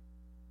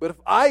 But if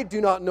I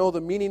do not know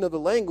the meaning of the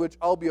language,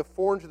 I'll be a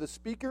foreigner to the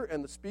speaker,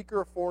 and the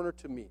speaker a foreigner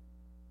to me.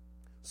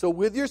 So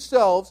with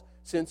yourselves,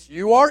 since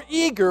you are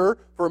eager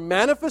for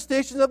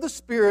manifestations of the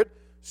Spirit,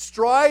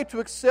 strive to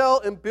excel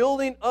in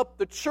building up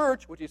the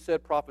church, which he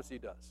said prophecy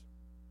does.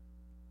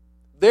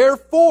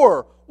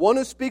 Therefore, one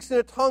who speaks in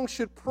a tongue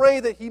should pray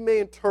that he may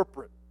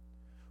interpret.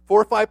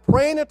 For if I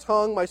pray in a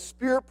tongue, my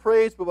spirit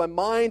prays, but my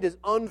mind is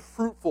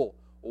unfruitful.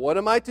 What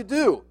am I to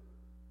do?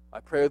 I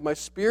pray with my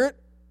spirit,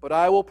 but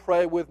I will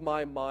pray with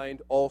my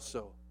mind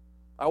also.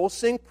 I will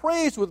sing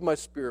praise with my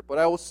spirit, but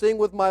I will sing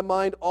with my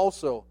mind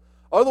also.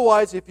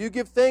 Otherwise, if you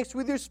give thanks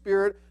with your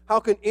spirit, how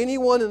can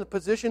anyone in the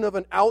position of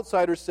an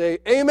outsider say,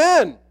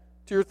 Amen,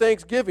 to your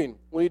thanksgiving,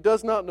 when he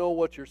does not know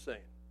what you're saying?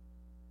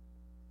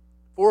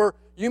 For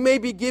you may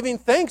be giving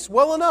thanks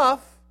well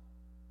enough,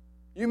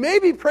 you may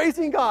be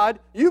praising God,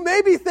 you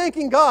may be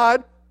thanking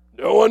God,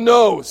 no one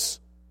knows.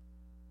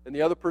 And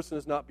the other person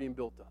is not being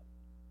built up.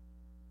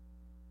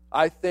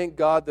 I thank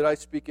God that I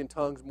speak in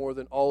tongues more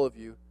than all of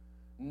you.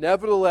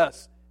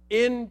 Nevertheless,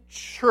 in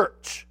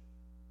church,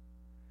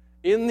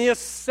 in the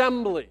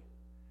assembly,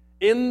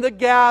 in the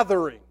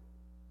gathering,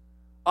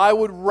 I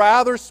would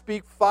rather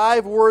speak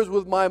 5 words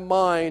with my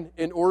mind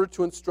in order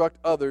to instruct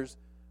others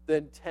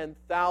than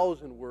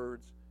 10,000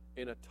 words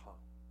in a tongue.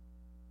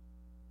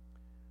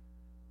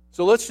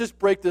 So let's just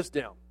break this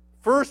down.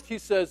 First, he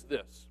says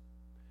this.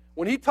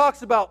 When he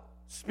talks about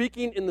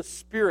speaking in the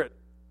Spirit,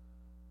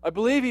 I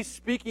believe he's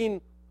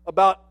speaking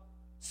about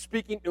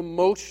speaking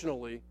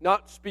emotionally,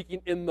 not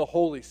speaking in the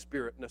Holy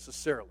Spirit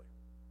necessarily.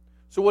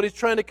 So what he's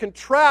trying to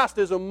contrast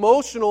is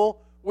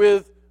emotional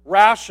with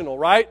rational,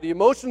 right? The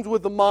emotions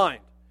with the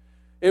mind.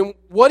 And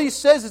what he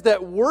says is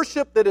that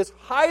worship that is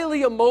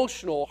highly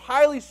emotional,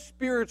 highly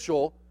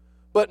spiritual,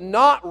 but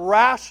not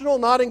rational,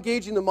 not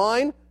engaging the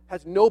mind,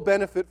 has no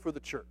benefit for the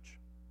church.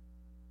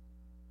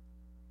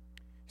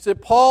 He said,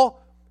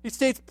 he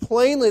states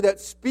plainly that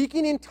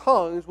speaking in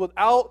tongues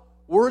without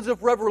words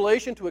of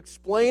revelation to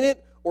explain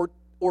it,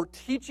 or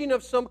teaching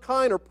of some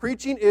kind, or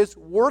preaching, is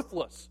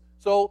worthless.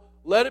 So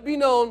let it be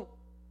known,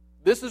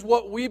 this is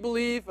what we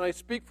believe, and I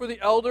speak for the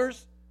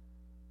elders.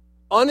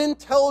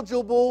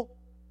 Unintelligible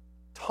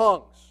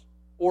tongues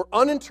or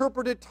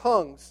uninterpreted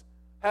tongues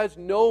has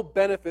no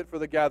benefit for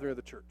the gathering of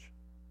the church.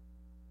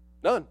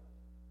 None.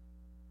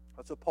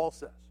 That's what Paul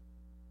says.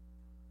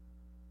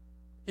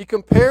 He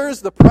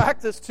compares the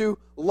practice to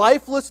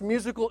lifeless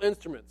musical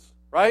instruments,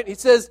 right? He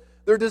says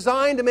they're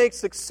designed to make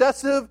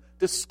successive,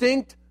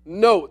 distinct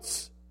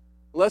notes,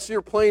 unless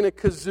you're playing a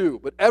kazoo.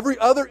 But every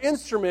other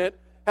instrument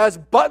has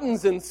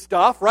buttons and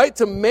stuff, right,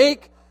 to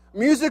make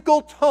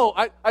musical tone.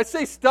 I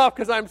say stuff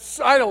because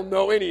I don't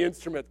know any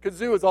instrument.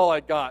 Kazoo is all I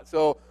got.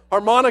 So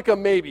harmonica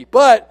maybe.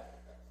 But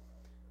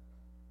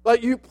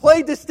you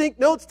play distinct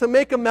notes to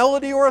make a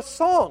melody or a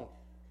song.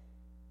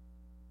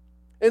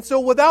 And so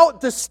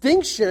without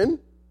distinction,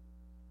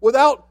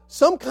 without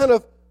some kind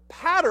of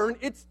pattern,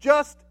 it's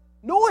just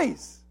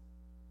noise.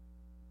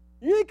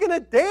 You ain't going to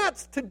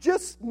dance to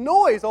just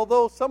noise,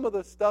 although some of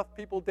the stuff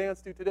people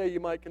dance to today you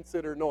might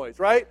consider noise,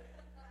 right?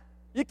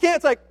 You can't,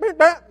 it's like,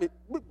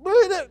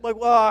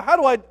 how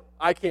do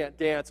I can't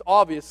dance,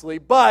 obviously,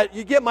 but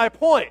you get my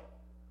point.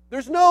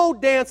 There's no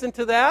dancing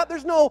to that.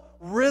 There's no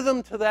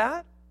rhythm to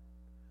that.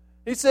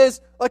 He says,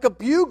 like a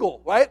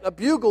bugle, right? A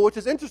bugle, which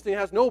is interesting,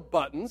 has no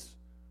buttons.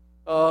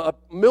 A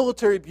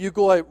military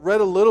bugle I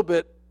read a little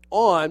bit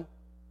on,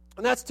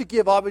 and that's to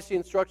give, obviously,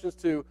 instructions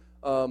to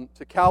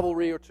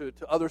cavalry or to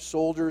other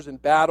soldiers in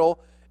battle.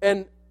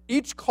 And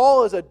each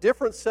call is a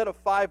different set of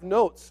 5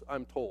 notes,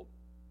 I'm told.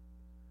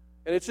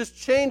 And it's just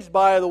changed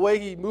by the way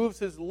he moves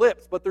his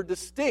lips, but they're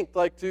distinct,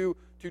 like to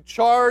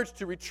charge,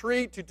 to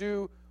retreat, to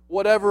do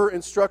whatever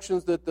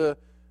instructions that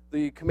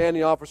the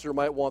commanding officer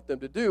might want them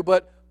to do.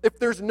 But if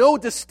there's no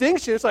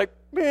distinction, it's like,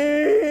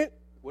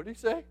 what did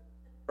he say?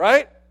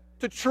 Right?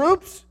 To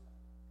troops,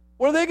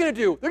 what are they going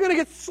to do? They're going to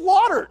get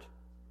slaughtered.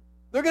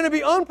 They're going to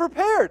be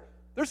unprepared.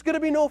 There's going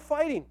to be no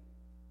fighting.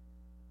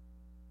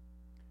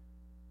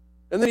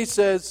 And then he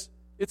says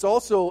it's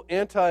also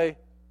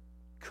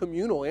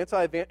anti-communal,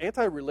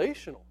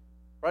 anti-relational,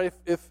 right?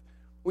 If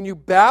when you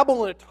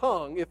babble in a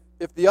tongue,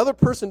 if the other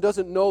person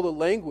doesn't know the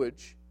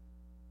language,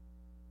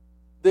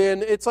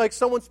 then it's like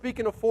someone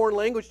speaking a foreign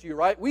language to you,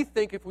 right? We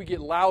think if we get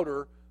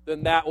louder,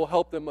 then that will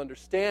help them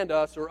understand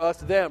us or us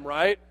them,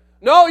 right?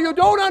 No, you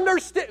don't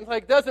understand.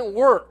 Like, it doesn't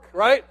work,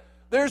 right?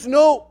 There's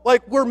no,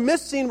 we're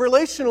missing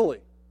relationally.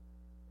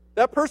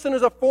 That person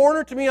is a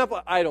foreigner to me.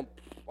 I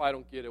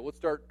don't get it. Let's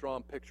start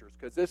drawing pictures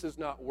because this is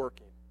not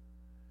working.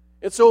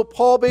 And so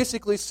Paul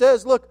basically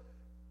says, look,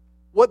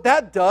 what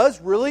that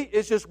does really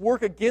is just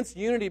work against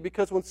unity,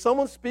 because when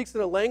someone speaks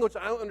in a language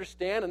I don't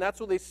understand and that's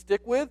what they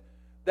stick with,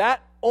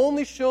 that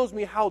only shows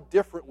me how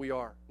different we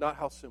are, not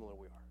how similar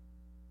we are.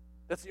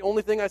 That's the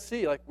only thing I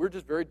see. We're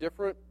just very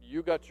different.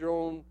 You got your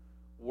own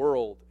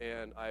world,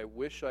 and I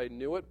wish I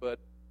knew it, but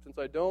since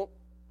I don't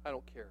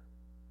care.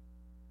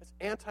 That's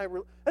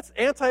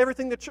anti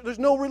everything that there's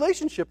no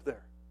relationship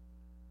there.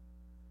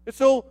 And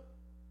so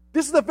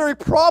this is the very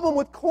problem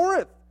with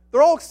Corinth.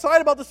 They're all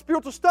excited about the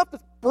spiritual stuff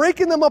that's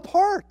breaking them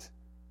apart.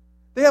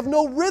 They have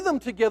no rhythm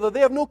together.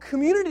 They have no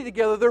community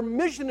together. Their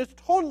mission is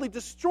totally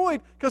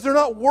destroyed because they're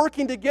not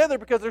working together,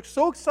 because they're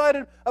so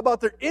excited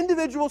about their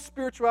individual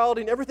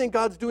spirituality and everything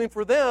God's doing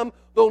for them,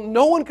 though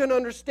no one can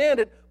understand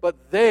it,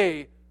 but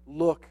they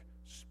look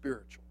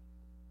spiritual.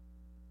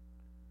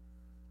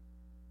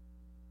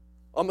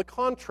 On the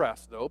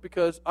contrast, though,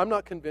 because I'm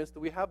not convinced that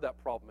we have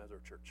that problem as our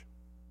church.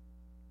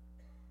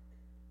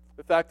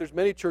 In fact, there's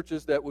many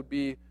churches that would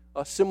be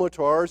similar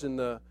to ours in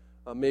the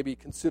maybe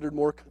considered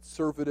more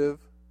conservative,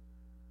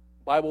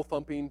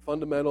 Bible-thumping,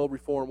 fundamental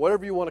reform,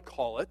 whatever you want to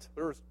call it.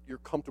 There's your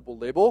comfortable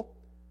label.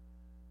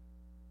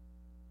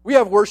 We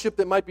have worship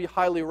that might be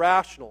highly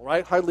rational,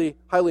 right? Highly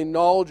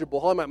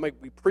knowledgeable.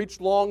 We preach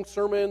long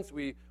sermons.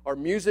 Our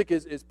music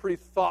is pretty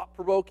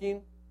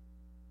thought-provoking.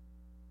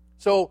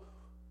 So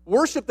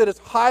worship that is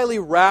highly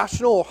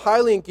rational or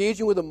highly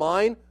engaging with the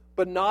mind,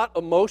 but not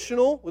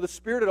emotional with the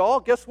spirit at all,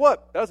 guess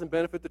what? That doesn't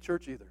benefit the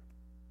church either.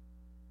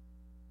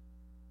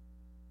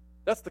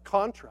 That's the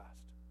contrast.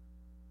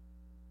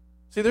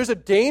 See, there's a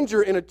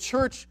danger in a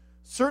church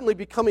certainly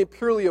becoming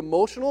purely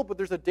emotional, but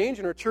there's a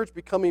danger in our church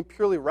becoming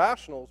purely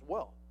rational as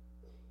well.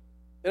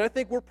 And I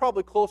think we're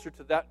probably closer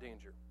to that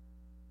danger.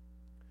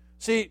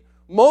 See,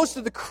 most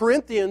of the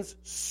Corinthians'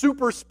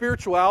 super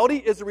spirituality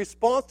is a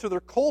response to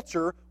their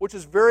culture, which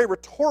is very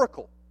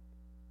rhetorical,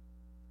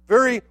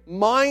 very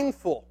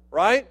mindful,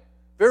 right?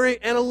 Very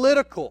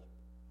analytical.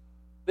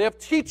 They have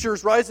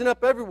teachers rising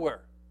up everywhere.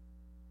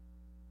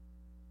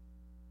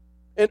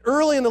 And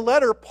early in the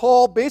letter,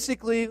 Paul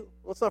basically,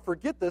 let's not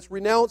forget this,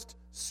 renounced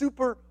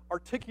super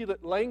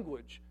articulate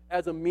language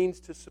as a means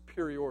to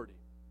superiority.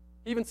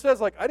 He even says,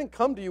 like, I didn't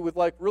come to you with,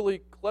 like, really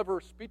clever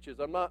speeches.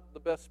 I'm not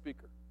the best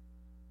speaker.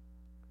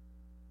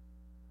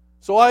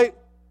 So I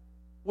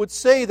would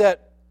say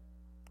that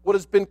what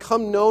has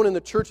become known in the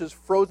church as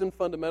frozen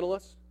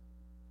fundamentalists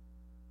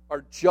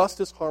are just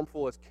as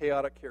harmful as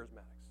chaotic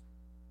charismatics.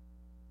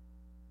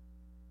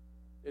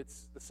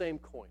 It's the same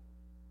coin.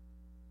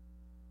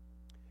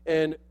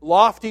 And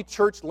lofty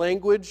church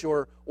language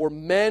or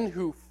men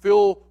who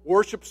fill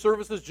worship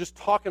services just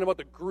talking about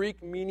the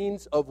Greek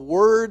meanings of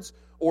words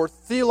or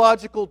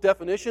theological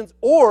definitions,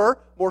 or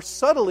more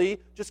subtly,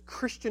 just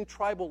Christian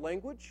tribal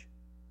language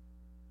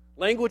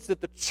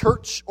that the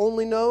church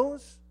only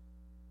knows.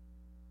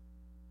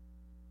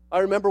 I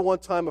remember one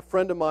time a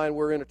friend of mine, we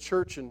were in a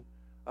church, and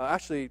I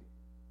think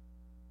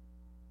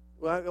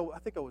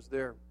I was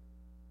there,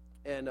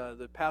 and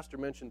the pastor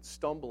mentioned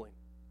stumbling.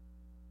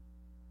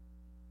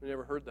 I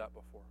never heard that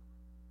before.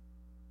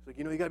 He's like,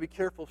 you got to be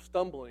careful of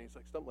stumbling. He's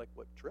like, stumble, like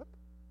what, trip?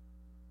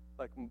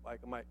 Like I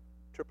might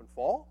trip and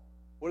fall?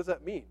 What does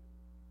that mean?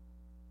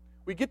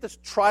 We get this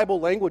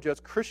tribal language as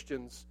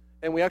Christians,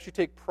 and we actually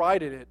take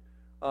pride in it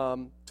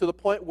to the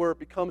point where it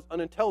becomes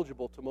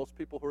unintelligible to most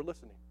people who are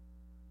listening.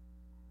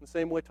 The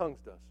same way tongues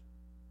does.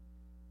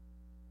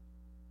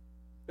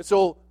 And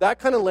so that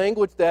kind of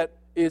language that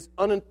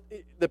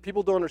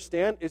people don't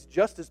understand is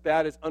just as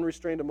bad as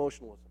unrestrained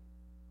emotionalism.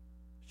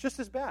 It's just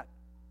as bad.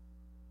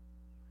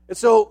 And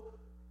so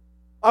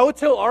I would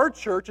tell our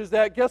church is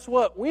that, guess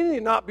what? We need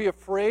to not be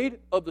afraid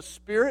of the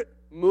Spirit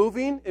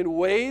moving in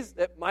ways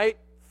that might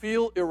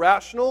feel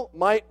irrational,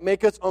 might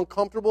make us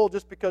uncomfortable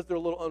just because they're a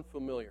little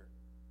unfamiliar.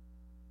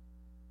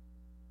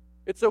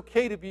 It's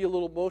okay to be a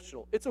little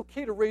emotional. It's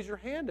okay to raise your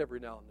hand every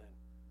now and then.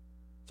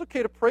 It's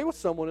okay to pray with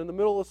someone in the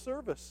middle of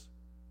service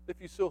if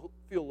you still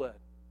feel led.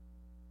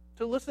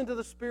 To listen to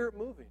the Spirit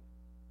moving.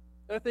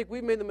 And I think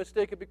we've made the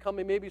mistake of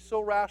becoming maybe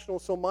so rational,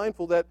 so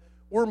mindful that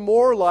we're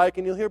more like,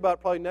 and you'll hear about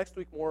it probably next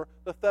week more,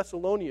 the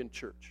Thessalonian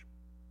church.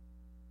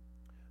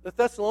 The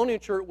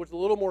Thessalonian church was a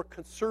little more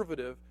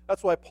conservative.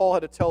 That's why Paul had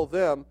to tell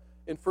them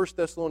in 1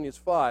 Thessalonians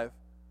 5,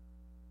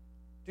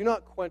 do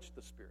not quench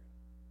the Spirit.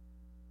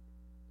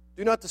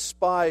 Do not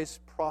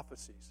despise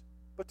prophecies,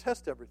 but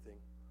test everything.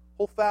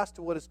 Hold fast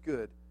to what is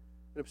good,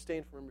 and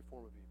abstain from every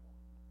form of evil.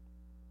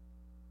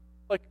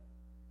 Like,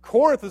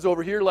 Corinth is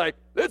over here like,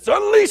 let's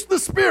unleash the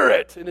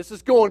Spirit, and it's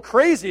just going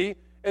crazy,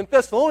 and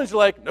Thessalonians are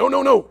like, no.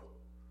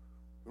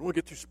 We don't want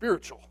to get too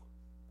spiritual.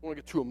 We don't want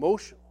to get too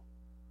emotional.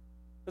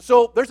 And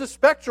so there's a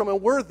spectrum,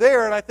 and we're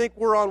there, and I think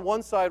we're on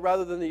one side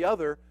rather than the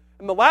other.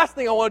 And the last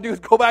thing I want to do is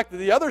go back to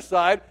the other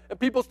side, and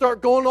people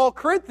start going all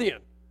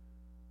Corinthian.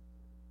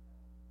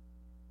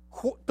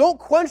 Don't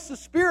quench the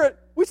Spirit.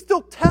 We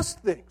still test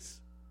things.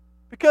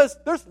 Because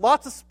there's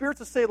lots of spirits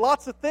that say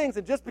lots of things,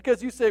 and just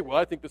because you say, well,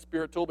 I think the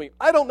Spirit told me,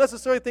 I don't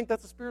necessarily think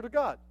that's the Spirit of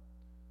God.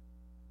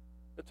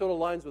 Until it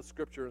aligns with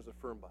Scripture and is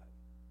affirmed by it.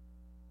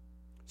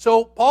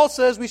 So Paul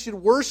says we should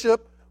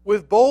worship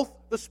with both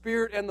the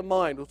spirit and the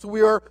mind. So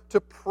we are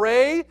to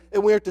pray,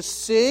 and we are to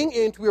sing,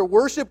 and we are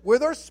worship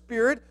with our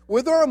spirit,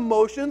 with our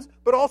emotions,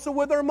 but also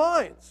with our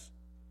minds.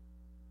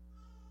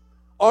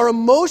 Our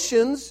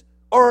emotions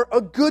are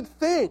a good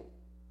thing.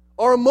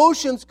 Our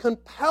emotions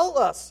compel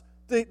us.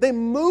 They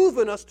move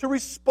in us to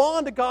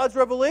respond to God's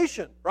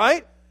revelation,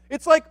 right?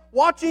 It's like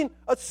watching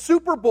a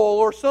Super Bowl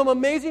or some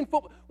amazing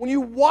football. When you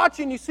watch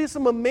and you see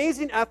some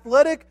amazing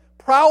athletic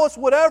prowess,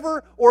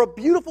 whatever, or a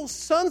beautiful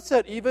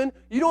sunset even,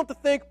 you don't have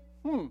to think,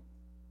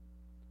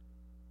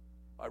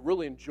 I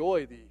really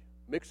enjoy the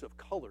mix of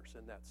colors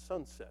in that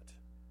sunset.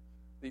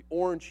 The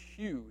orange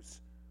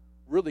hues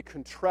really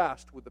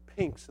contrast with the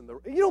pinks and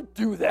you don't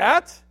do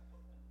that.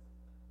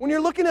 When you're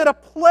looking at a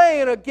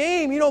play in a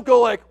game, you don't go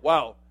like,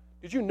 wow,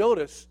 did you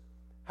notice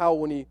how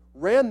when he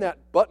ran that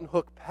button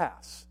hook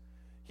pass,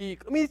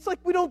 it's like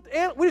we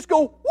just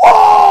go,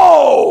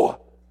 whoa!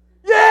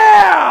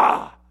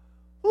 Yeah!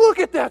 Look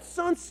at that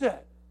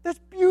sunset. That's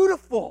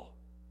beautiful.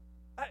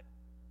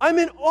 I'm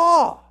in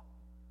awe.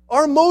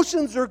 Our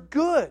emotions are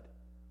good.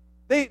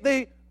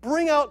 They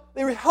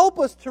help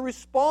us to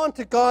respond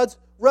to God's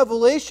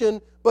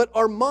revelation, but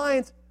our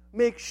minds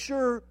make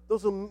sure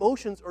those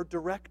emotions are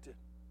directed.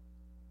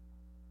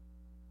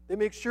 They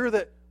make sure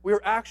that we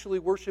are actually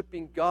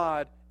worshiping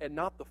God and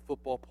not the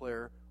football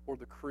player or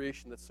the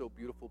creation that's so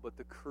beautiful, but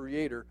the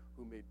Creator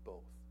who made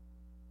both.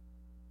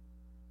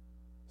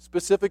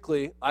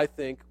 Specifically, I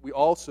think we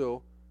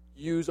also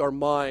use our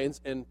minds,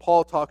 and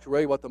Paul talked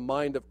already about the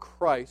mind of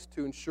Christ,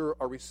 to ensure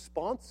our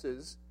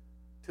responses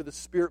to the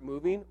Spirit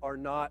moving are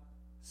not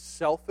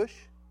selfish,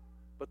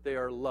 but they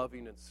are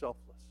loving and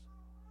selfless.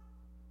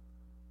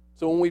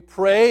 So when we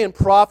pray in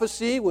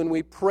prophecy, when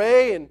we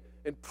pray and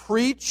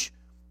preach,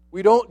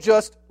 we don't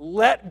just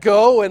let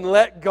go and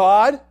let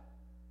God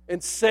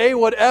and say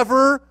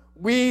whatever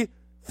we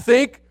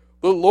think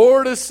the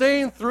Lord is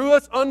saying through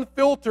us,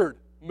 unfiltered.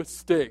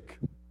 Mistake.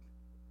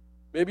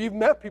 Maybe you've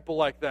met people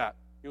like that.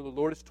 The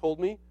Lord has told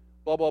me,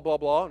 blah, blah, blah,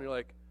 blah. And you're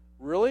like,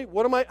 really?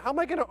 How am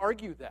I going to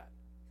argue that?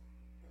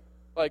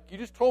 Like, you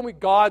just told me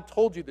God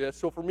told you this.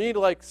 So for me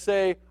to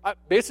say,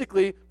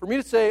 for me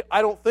to say,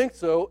 I don't think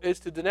so, is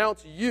to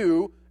denounce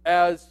you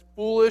as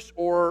foolish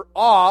or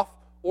off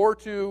or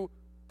to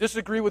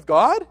disagree with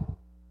God?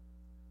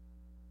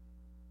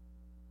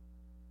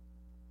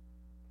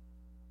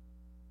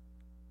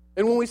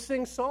 And when we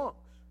sing songs,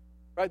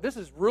 right, this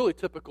is really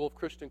typical of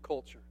Christian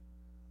culture.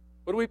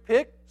 What do we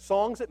pick?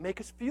 Songs that make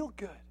us feel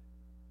good.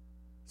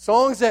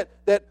 Songs that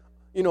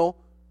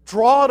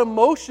draw out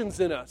emotions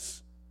in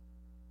us.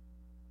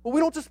 But we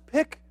don't just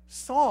pick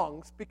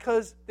songs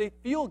because they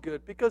feel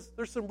good, because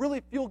there's some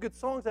really feel-good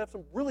songs that have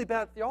some really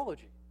bad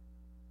theology.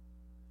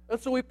 And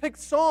so we pick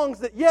songs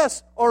that,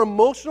 yes, are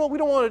emotional. We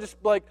don't want to just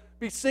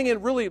be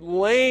singing really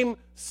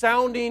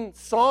lame-sounding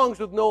songs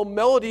with no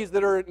melodies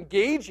that are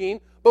engaging,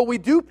 but we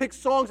do pick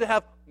songs that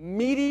have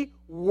meaty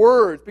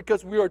words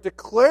because we are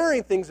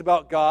declaring things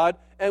about God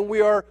and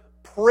we are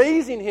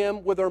praising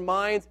Him with our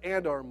minds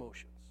and our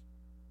emotions.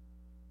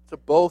 It's a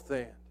both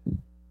and.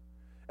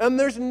 And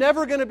there's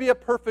never going to be a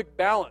perfect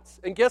balance.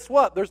 And guess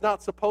what? There's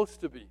not supposed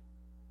to be.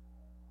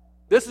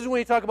 This is when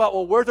you talk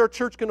about, where's our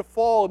church going to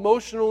fall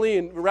emotionally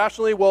and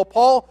rationally? Well,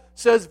 Paul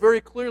says very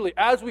clearly,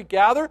 as we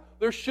gather,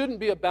 there shouldn't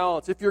be a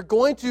balance. If you're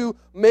going to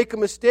make a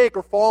mistake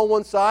or fall on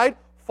one side,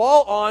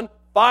 fall on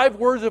 5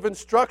 words of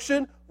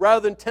instruction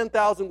rather than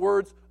 10,000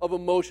 words of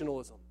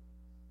emotionalism.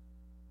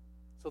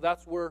 So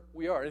that's where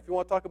we are. And if you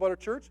want to talk about our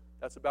church,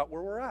 that's about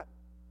where we're at.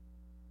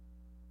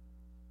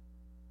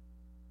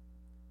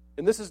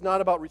 And this is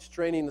not about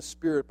restraining the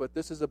spirit, but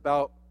this is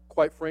about,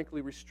 quite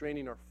frankly,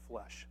 restraining our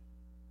flesh.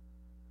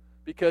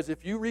 Because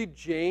if you read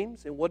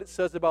James and what it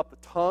says about the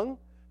tongue,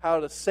 how out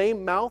of the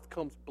same mouth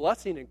comes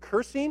blessing and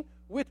cursing,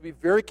 we have to be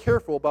very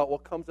careful about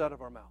what comes out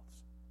of our mouths.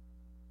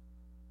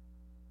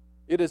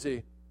 It is,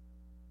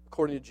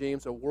 according to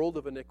James, a world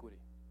of iniquity.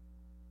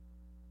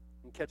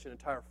 You can catch an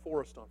entire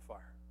forest on fire.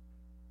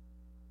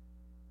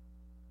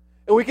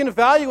 And we can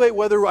evaluate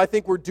whether I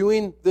think we're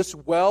doing this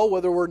well,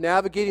 whether we're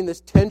navigating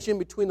this tension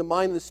between the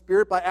mind and the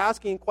spirit by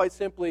asking quite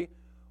simply,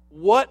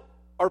 what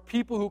are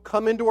people who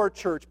come into our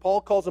church?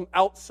 Paul calls them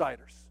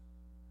outsiders.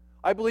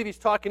 I believe he's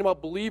talking about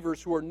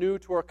believers who are new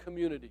to our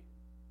community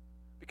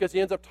because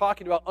he ends up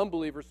talking about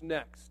unbelievers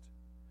next.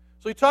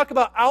 So you talk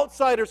about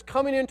outsiders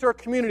coming into our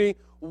community.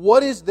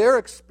 What is their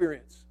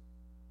experience?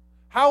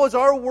 How is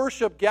our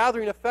worship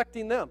gathering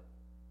affecting them?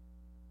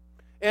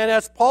 And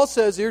as Paul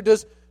says here,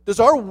 does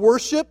our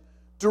worship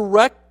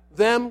direct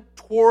them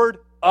toward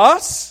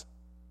us,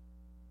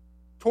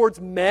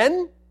 towards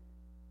men,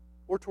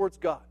 or towards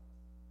God?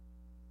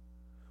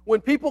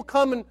 When people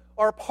come and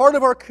are part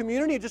of our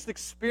community and just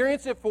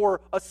experience it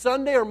for a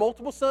Sunday or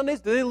multiple Sundays,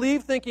 do they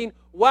leave thinking,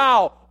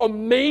 wow,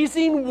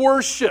 amazing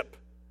worship.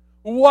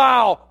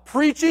 Wow,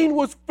 preaching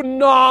was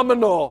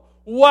phenomenal.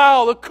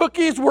 Wow, the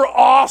cookies were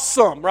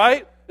awesome,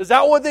 right? Is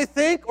that what they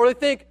think? Or they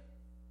think,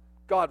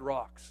 God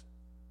rocks.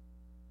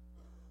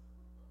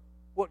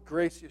 What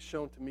grace He has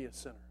shown to me, a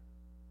sinner.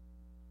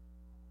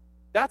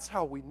 That's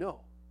how we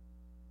know.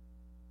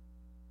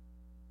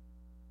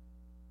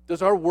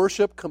 Does our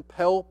worship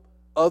compel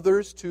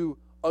others to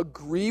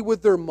agree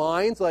with their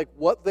minds, like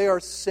what they are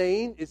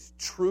saying is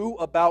true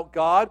about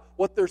God,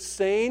 what they're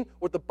saying,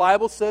 what the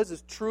Bible says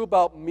is true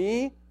about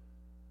me?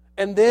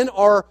 And then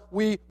are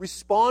we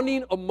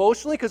responding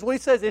emotionally? Because what he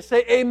says, they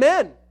say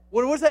amen.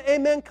 Where does that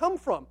amen come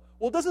from?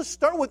 Well, it doesn't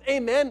start with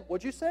amen.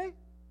 What'd you say?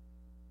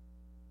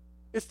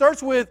 It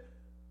starts with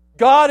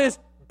God is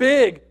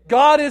big.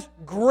 God is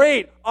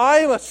great. I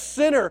am a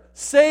sinner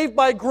saved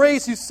by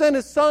grace. He sent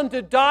His Son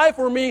to die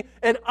for me,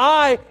 and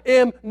I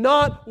am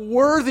not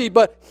worthy,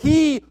 but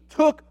He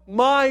took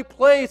my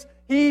place.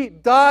 He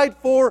died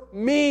for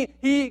me.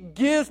 He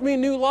gives me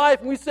new life.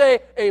 And we say,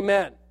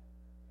 amen.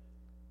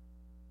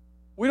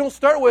 We don't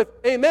start with,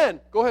 amen.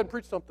 Go ahead and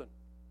preach something.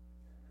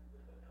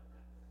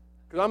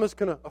 Because I'm just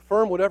going to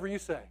affirm whatever you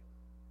say.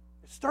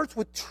 It starts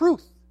with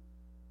truth.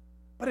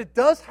 But it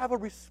does have a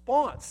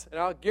response. And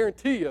I'll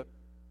guarantee you,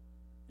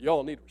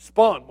 y'all need to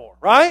respond more,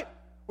 right?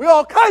 We have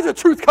all kinds of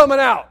truth coming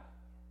out.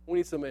 We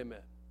need some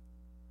amen.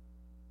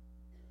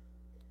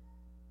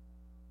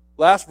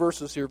 Last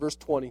verses here, verse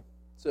 20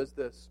 says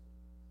this.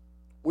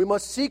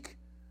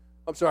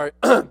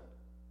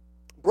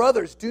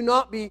 Brothers, do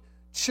not be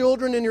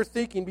children in your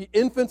thinking, be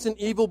infants in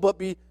evil, but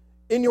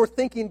in your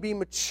thinking be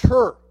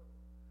mature.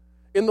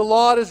 In the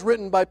law it is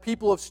written, by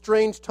people of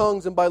strange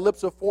tongues and by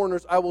lips of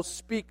foreigners I will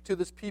speak to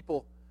this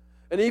people.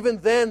 And even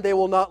then they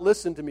will not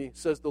listen to me,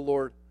 says the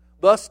Lord.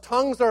 Thus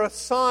tongues are a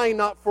sign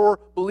not for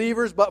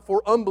believers but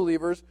for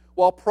unbelievers,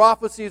 while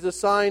prophecy is a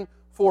sign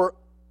for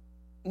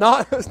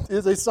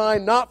is a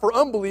sign not for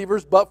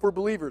unbelievers, but for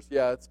believers.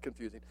 Yeah, it's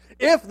confusing.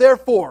 If,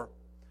 therefore,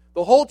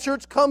 the whole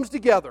church comes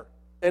together,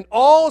 and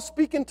all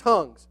speak in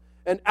tongues,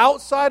 and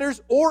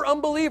outsiders or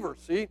unbelievers,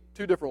 see,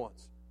 two different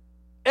ones,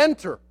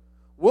 enter,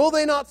 will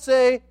they not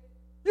say,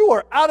 you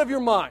are out of your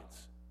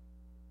minds?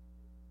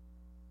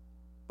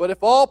 But if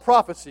all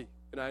prophecy,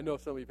 and I know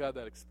some of you have had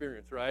that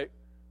experience, right?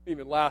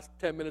 Even last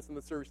 10 minutes in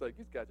the service, like,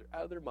 these guys are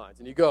out of their minds.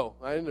 And you go,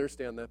 I didn't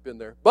understand that, been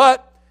there.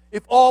 But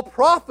if all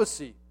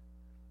prophecy,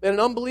 and an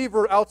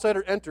unbeliever or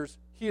outsider enters,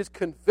 he is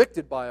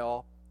convicted by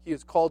all, he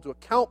is called to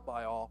account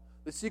by all,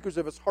 the secrets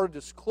of his heart are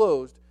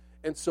disclosed,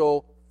 and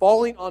so,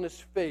 falling on his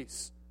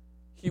face,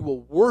 he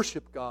will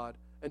worship God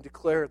and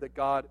declare that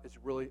God is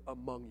really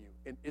among you.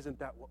 And isn't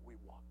that what we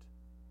want?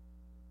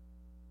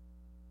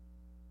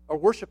 Our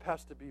worship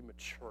has to be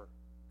mature.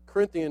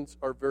 Corinthians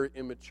are very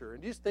immature.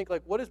 And you just think,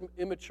 like, what does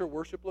immature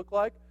worship look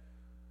like?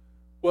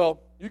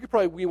 Well, you could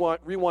probably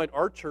rewind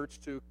our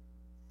church to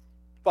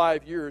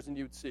 5 years and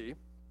you'd see.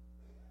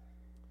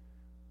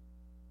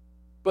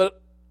 But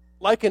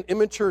like an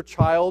immature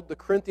child, the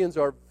Corinthians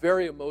are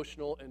very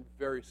emotional and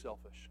very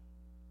selfish.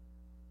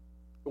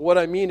 What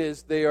I mean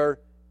is they are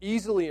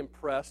easily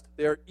impressed,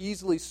 they are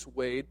easily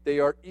swayed, they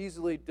are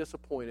easily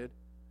disappointed.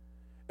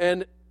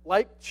 And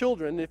like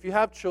children, if you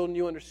have children,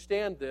 you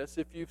understand this.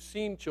 If you've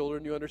seen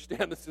children, you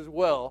understand this as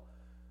well.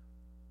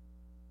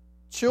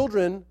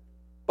 Children,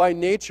 by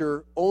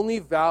nature, only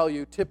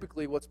value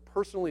typically what's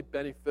personally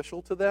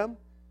beneficial to them,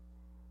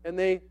 and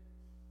they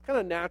kind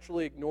of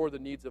naturally ignore the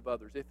needs of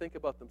others. They think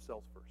about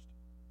themselves first.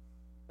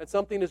 And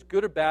something is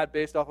good or bad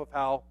based off of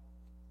how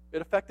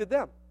it affected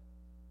them.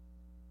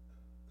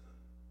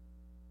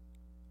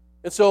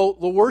 And so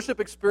the worship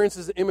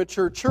experiences in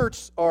immature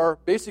church are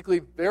basically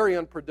very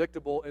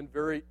unpredictable and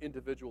very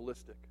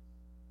individualistic.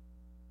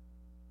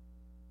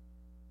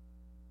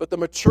 But the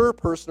mature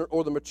person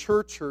or the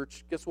mature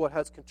church, guess what,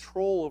 has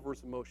control over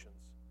his emotions.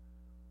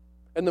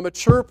 And the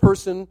mature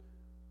person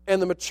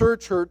and the mature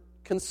church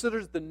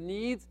considers the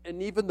needs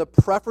and even the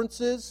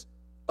preferences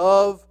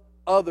of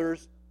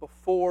others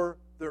before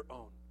their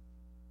own.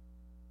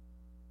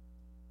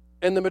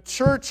 And the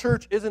mature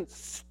church isn't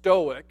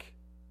stoic,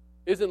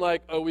 isn't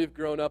like, oh, we've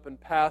grown up and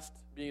past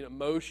being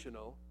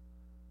emotional.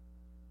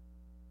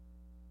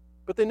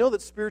 But they know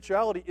that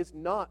spirituality is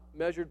not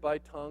measured by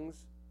tongues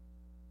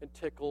and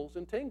tickles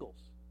and tingles.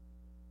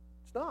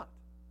 It's not.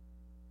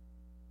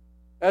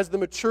 As the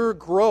mature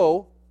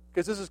grow,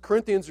 because this is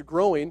Corinthians are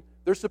growing,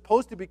 they're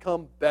supposed to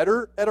become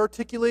better at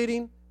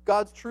articulating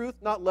God's truth,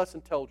 not less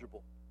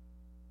intelligible.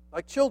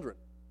 Like children.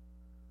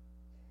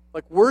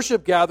 Like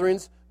worship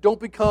gatherings don't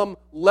become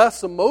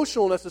less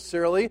emotional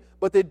necessarily,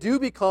 but they do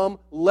become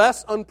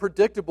less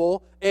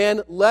unpredictable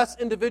and less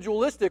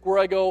individualistic, where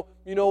I go,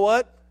 you know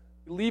what?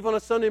 You leave on a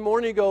Sunday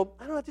morning and go,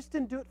 I don't know, it just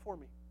didn't do it for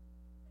me.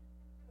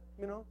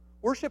 You know?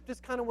 Worship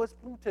just kind of was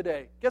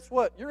today. Guess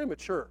what? You're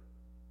immature.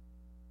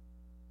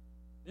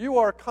 You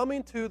are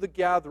coming to the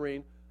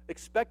gathering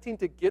expecting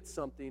to get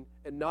something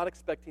and not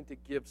expecting to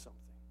give something.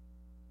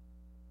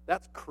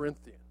 That's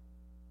Corinthian.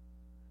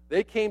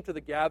 They came to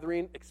the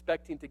gathering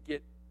expecting to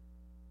get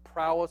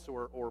prowess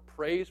or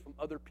praise from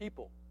other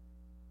people.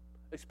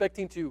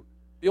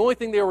 The only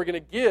thing they were going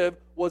to give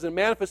was a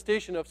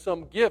manifestation of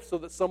some gift so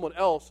that someone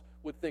else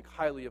would think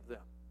highly of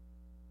them.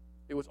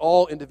 It was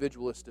all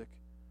individualistic.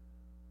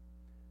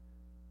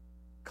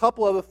 A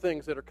couple other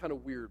things that are kind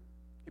of weird.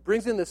 He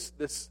brings in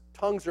this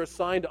tongues are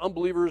assigned to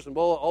unbelievers and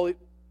let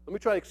me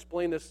try to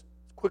explain this as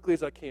quickly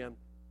as I can.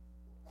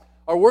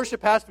 Our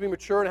worship has to be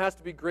mature and it has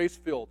to be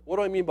grace-filled. What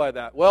do I mean by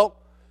that? Well,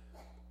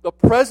 the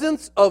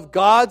presence of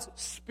God's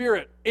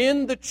Spirit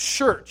in the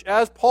church,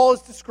 as Paul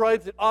has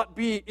described it ought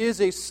be, is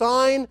a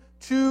sign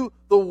to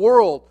the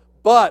world.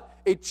 But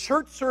a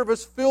church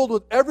service filled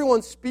with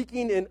everyone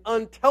speaking in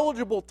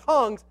unintelligible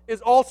tongues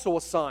is also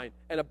a sign,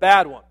 and a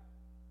bad one.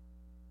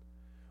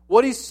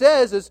 What he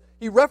says is,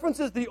 he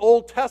references the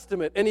Old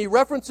Testament, and he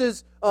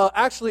references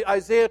actually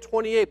Isaiah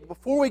 28. But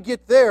before we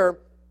get there,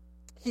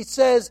 he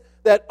says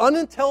that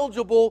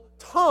unintelligible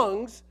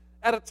tongues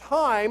at a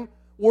time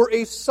were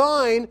a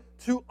sign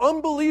to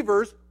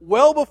unbelievers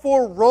well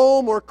before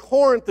Rome or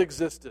Corinth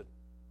existed.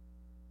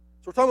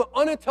 So we're talking about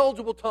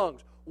unintelligible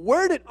tongues.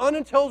 Where did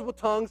unintelligible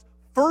tongues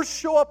first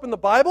show up in the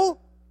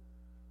Bible?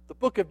 The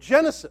book of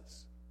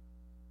Genesis.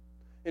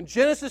 In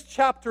Genesis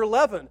chapter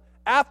 11,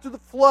 after the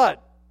flood,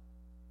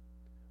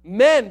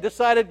 men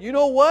decided, you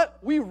know what?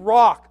 We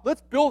rock.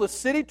 Let's build a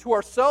city to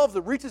ourselves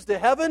that reaches to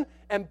heaven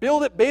and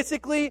build it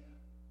basically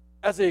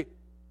as a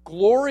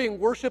glory and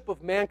worship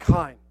of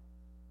mankind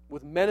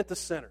with men at the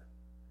center.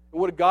 And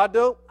what did God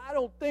do? I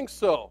don't think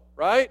so,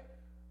 right?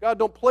 God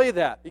don't play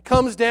that. He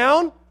comes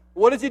down.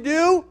 What does he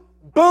do?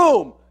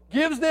 Boom!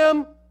 Gives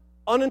them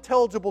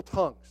unintelligible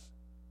tongues.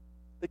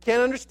 They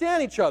can't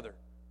understand each other.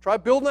 Try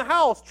building a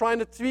house, trying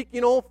to speak,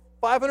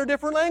 500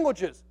 different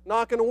languages.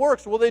 Not going to work.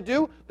 So what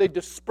do? They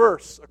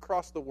disperse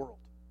across the world.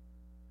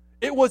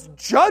 It was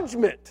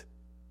judgment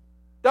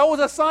That was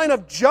a sign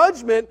of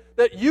judgment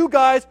that you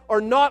guys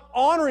are not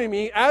honoring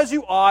me as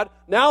you ought.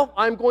 Now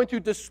I'm going to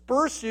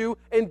disperse you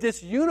and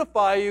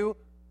disunify you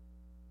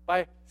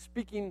by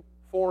speaking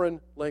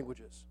foreign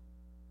languages.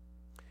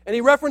 And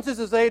he references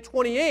Isaiah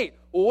 28.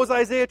 Well, what was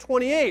Isaiah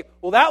 28?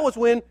 Well, that was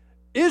when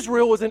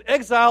Israel was in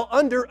exile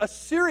under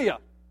Assyria.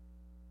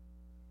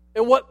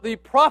 And what the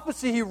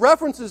prophecy he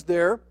references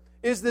there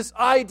is this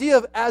idea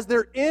of as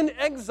they're in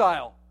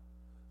exile,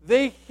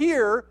 they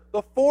hear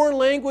the foreign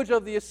language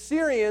of the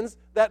Assyrians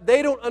that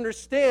they don't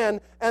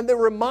understand, and that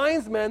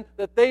reminds men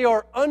that they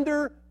are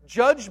under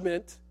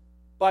judgment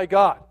by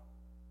God.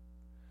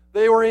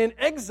 They were in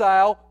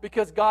exile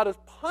because God is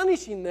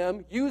punishing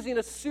them using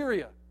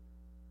Assyria.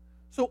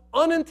 So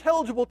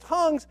unintelligible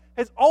tongues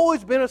has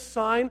always been a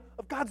sign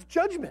of God's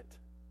judgment.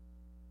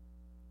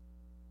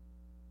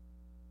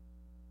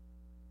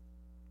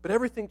 But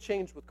everything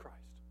changed with Christ.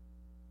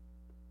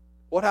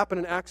 What happened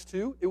in Acts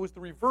 2? It was the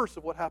reverse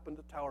of what happened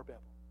at Tower of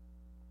Babel.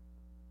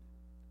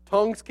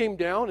 Tongues came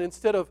down, and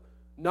instead of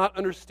not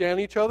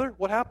understanding each other,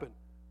 what happened?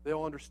 They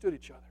all understood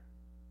each other.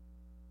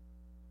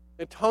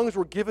 And tongues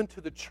were given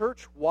to the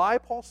church. Why,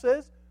 Paul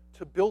says?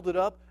 To build it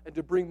up and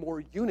to bring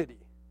more unity,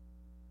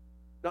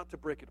 not to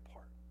break it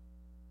apart.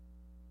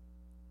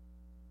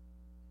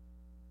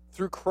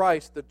 Through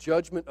Christ, the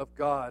judgment of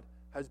God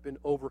has been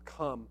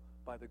overcome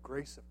by the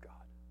grace of God.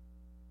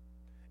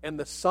 And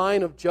the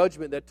sign of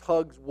judgment that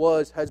tongues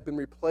was has been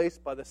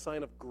replaced by the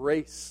sign of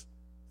grace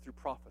through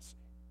prophecy.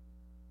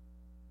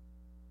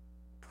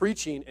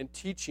 Preaching and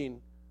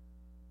teaching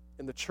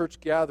in the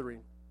church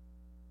gathering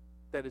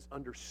that is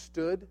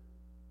understood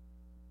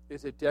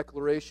is a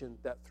declaration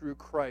that through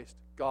Christ,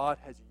 God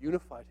has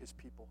unified His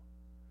people.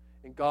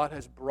 And God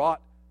has brought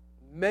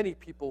many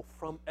people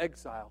from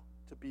exile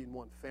to be in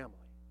one family.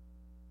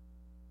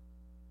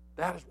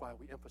 That is why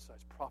we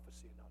emphasize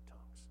prophecy and not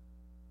tongues.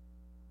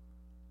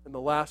 And the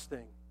last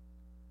thing,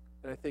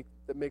 and I think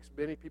that makes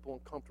many people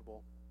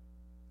uncomfortable,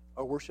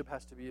 our worship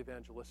has to be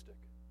evangelistic.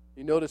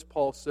 You notice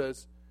Paul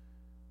says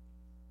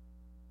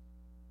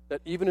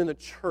that even in the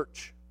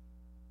church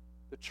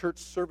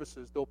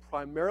services, though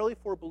primarily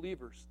for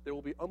believers, there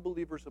will be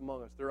unbelievers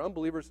among us. There are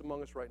unbelievers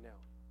among us right now.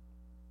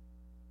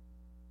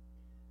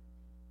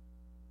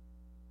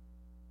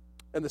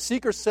 And the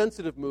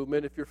seeker-sensitive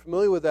movement, if you're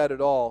familiar with that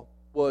at all,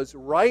 was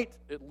right,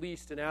 at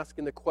least, in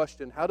asking the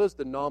question, how does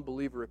the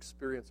non-believer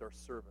experience our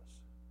service?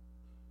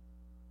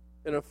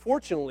 And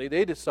unfortunately,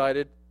 they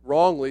decided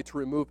wrongly to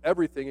remove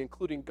everything,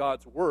 including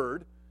God's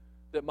Word,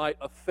 that might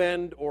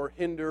offend or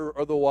hinder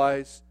or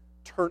otherwise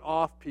turn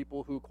off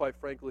people who, quite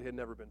frankly, had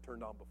never been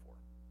turned on before.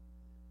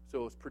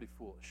 So it was pretty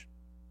foolish.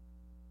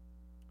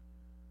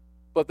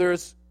 But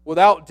there's,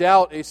 without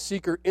doubt, a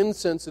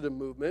seeker-insensitive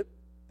movement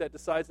that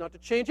decides not to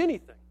change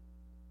anything,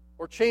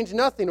 or change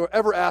nothing, or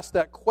ever ask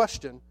that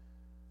question,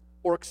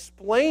 or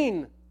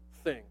explain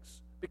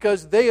things,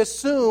 because they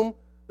assume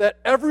that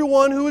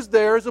everyone who is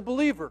there is a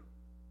believer.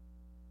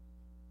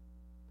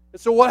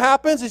 And so what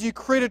happens is you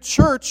create a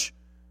church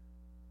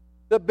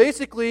that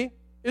basically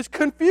is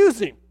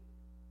confusing.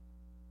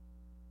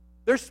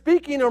 They're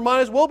speaking, or might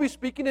as well be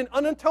speaking, in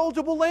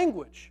unintelligible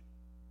language.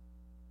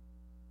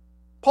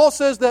 Paul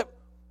says that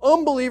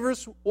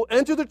unbelievers will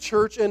enter the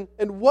church, and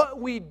what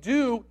we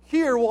do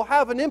here will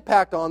have an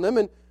impact on them,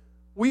 and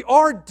we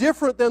are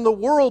different than the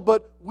world,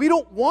 but we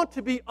don't want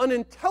to be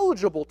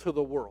unintelligible to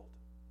the world.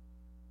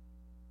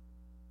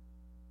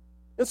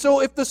 And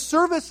so if the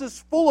service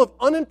is full of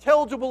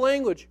unintelligible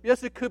language,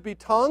 yes, it could be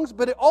tongues,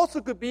 but it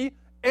also could be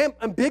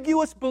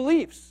ambiguous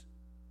beliefs.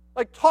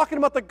 Like talking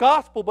about the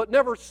gospel but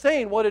never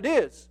saying what it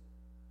is.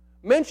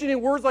 Mentioning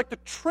words like the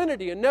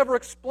Trinity and never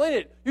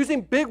explaining it.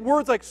 Using big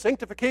words like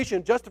sanctification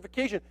and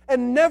justification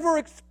and never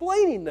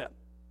explaining them.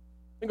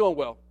 And going,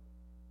 well,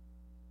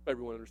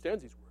 everyone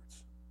understands these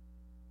words.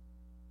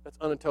 That's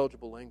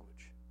unintelligible language.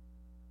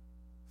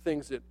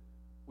 Things that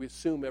we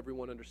assume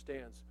everyone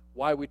understands.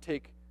 Why we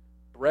take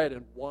bread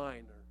and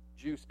wine or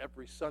juice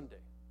every Sunday.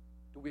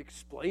 Do we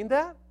explain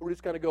that? Or we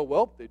just kind of go,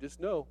 well, they just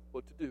know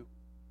what to do.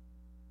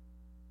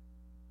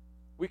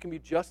 We can be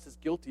just as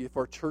guilty if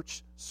our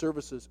church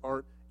services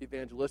aren't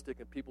evangelistic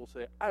and people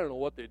say, I don't know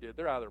what they did.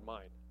 They're out of their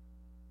mind.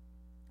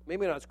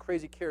 Maybe not as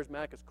crazy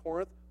charismatic as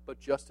Corinth, but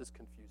just as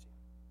confusing.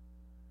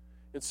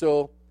 And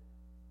so,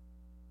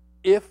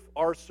 if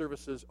our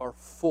services are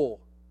full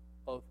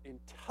of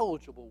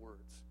intelligible words,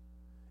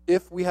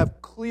 if we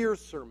have clear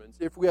sermons,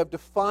 if we have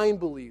defined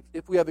beliefs,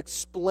 if we have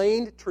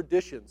explained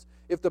traditions,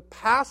 if the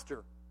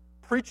pastor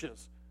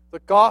preaches the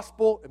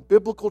gospel and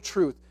biblical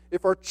truth,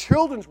 if our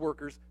children's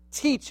workers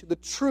teach the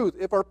truth,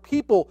 if our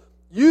people,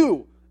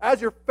 you,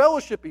 as you're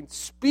fellowshipping,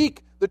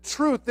 speak the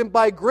truth, then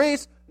by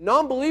grace,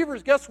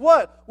 non-believers, guess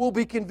what? Will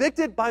be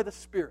convicted by the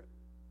Spirit.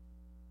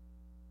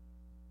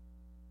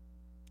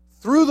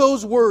 Through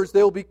those words,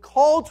 they will be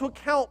called to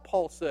account,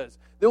 Paul says.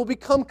 They will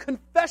become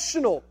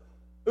confessional,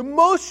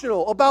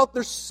 emotional about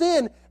their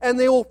sin, and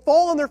they will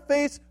fall on their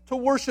face to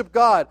worship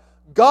God.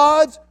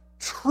 God's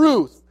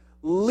truth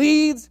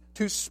leads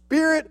to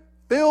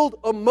Spirit-filled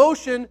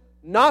emotion,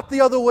 not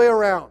the other way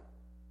around.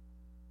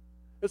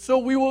 And so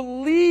we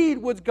will lead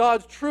with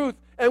God's truth,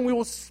 and we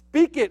will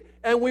speak it,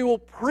 and we will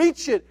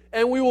preach it,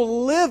 and we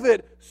will live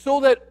it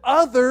so that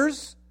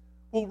others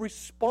will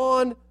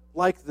respond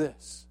like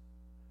this.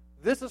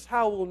 This is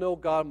how we'll know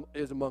God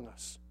is among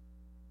us.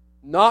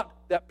 Not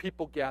that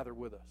people gather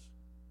with us.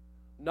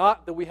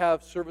 Not that we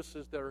have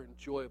services that are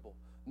enjoyable.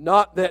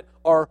 Not that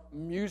our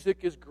music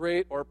is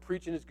great or our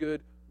preaching is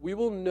good. We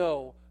will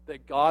know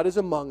that God is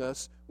among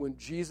us when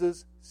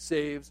Jesus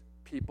saves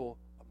people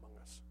among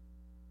us.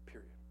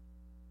 Period.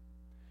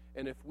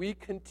 And if we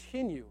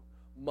continue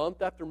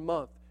month after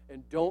month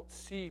and don't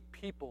see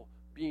people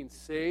being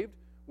saved,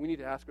 we need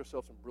to ask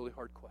ourselves some really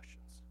hard questions.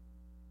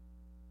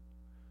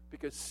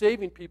 Because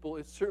saving people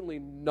is certainly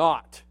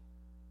not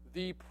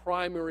the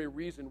primary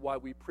reason why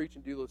we preach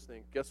and do those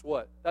things. Guess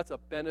what? That's a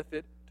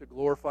benefit to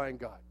glorifying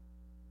God.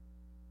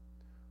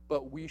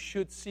 But we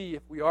should see,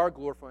 if we are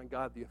glorifying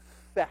God, the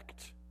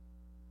effect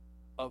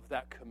of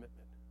that commitment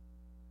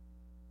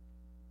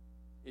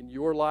in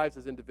your lives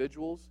as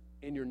individuals,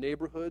 in your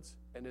neighborhoods,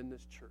 and in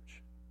this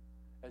church,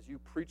 as you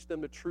preach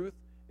them the truth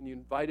and you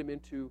invite them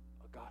into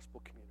a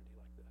gospel community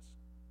like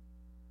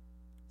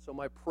this. So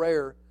my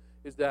prayer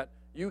is that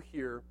you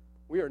hear,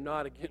 we are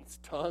not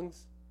against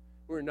tongues,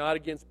 we're not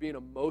against being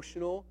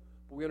emotional,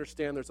 but we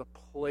understand there's a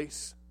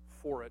place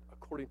for it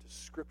according to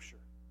Scripture.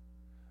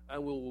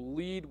 And we'll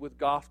lead with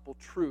gospel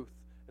truth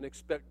and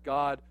expect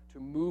God to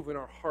move in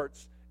our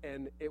hearts.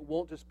 And it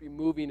won't just be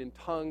moving in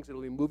tongues,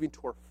 it'll be moving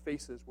to our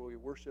faces where we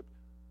worship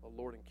the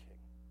Lord and King.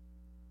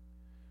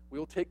 We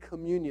will take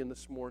communion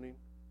this morning.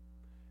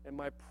 And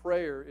my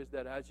prayer is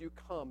that as you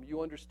come,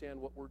 you understand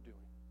what we're doing.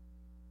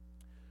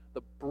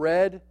 The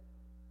bread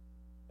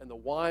and the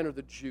wine or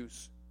the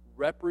juice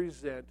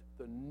represent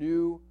the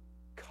new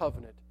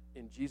covenant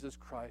in Jesus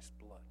Christ's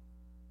blood.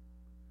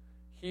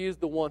 He is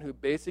the one who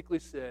basically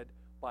said,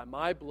 by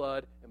my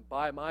blood and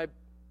by my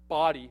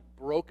body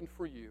broken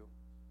for you,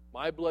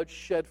 my blood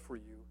shed for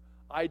you,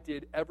 I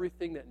did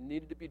everything that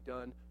needed to be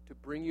done to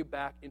bring you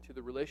back into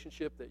the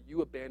relationship that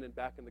you abandoned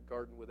back in the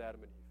garden with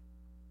Adam and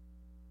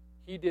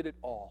Eve. He did it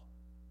all.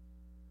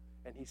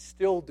 And He's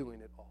still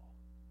doing it all.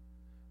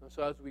 And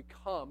so as we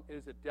come, it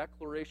is a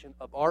declaration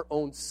of our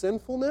own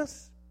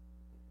sinfulness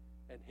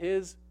and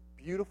His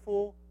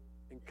beautiful,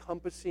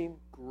 encompassing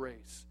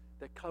grace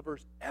that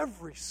covers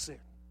every sin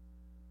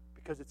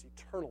because it's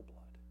eternal blood.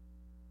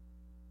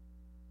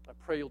 I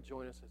pray you'll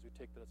join us as we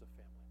take that as a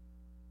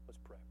family. Let's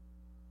pray.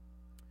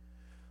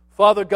 Father God,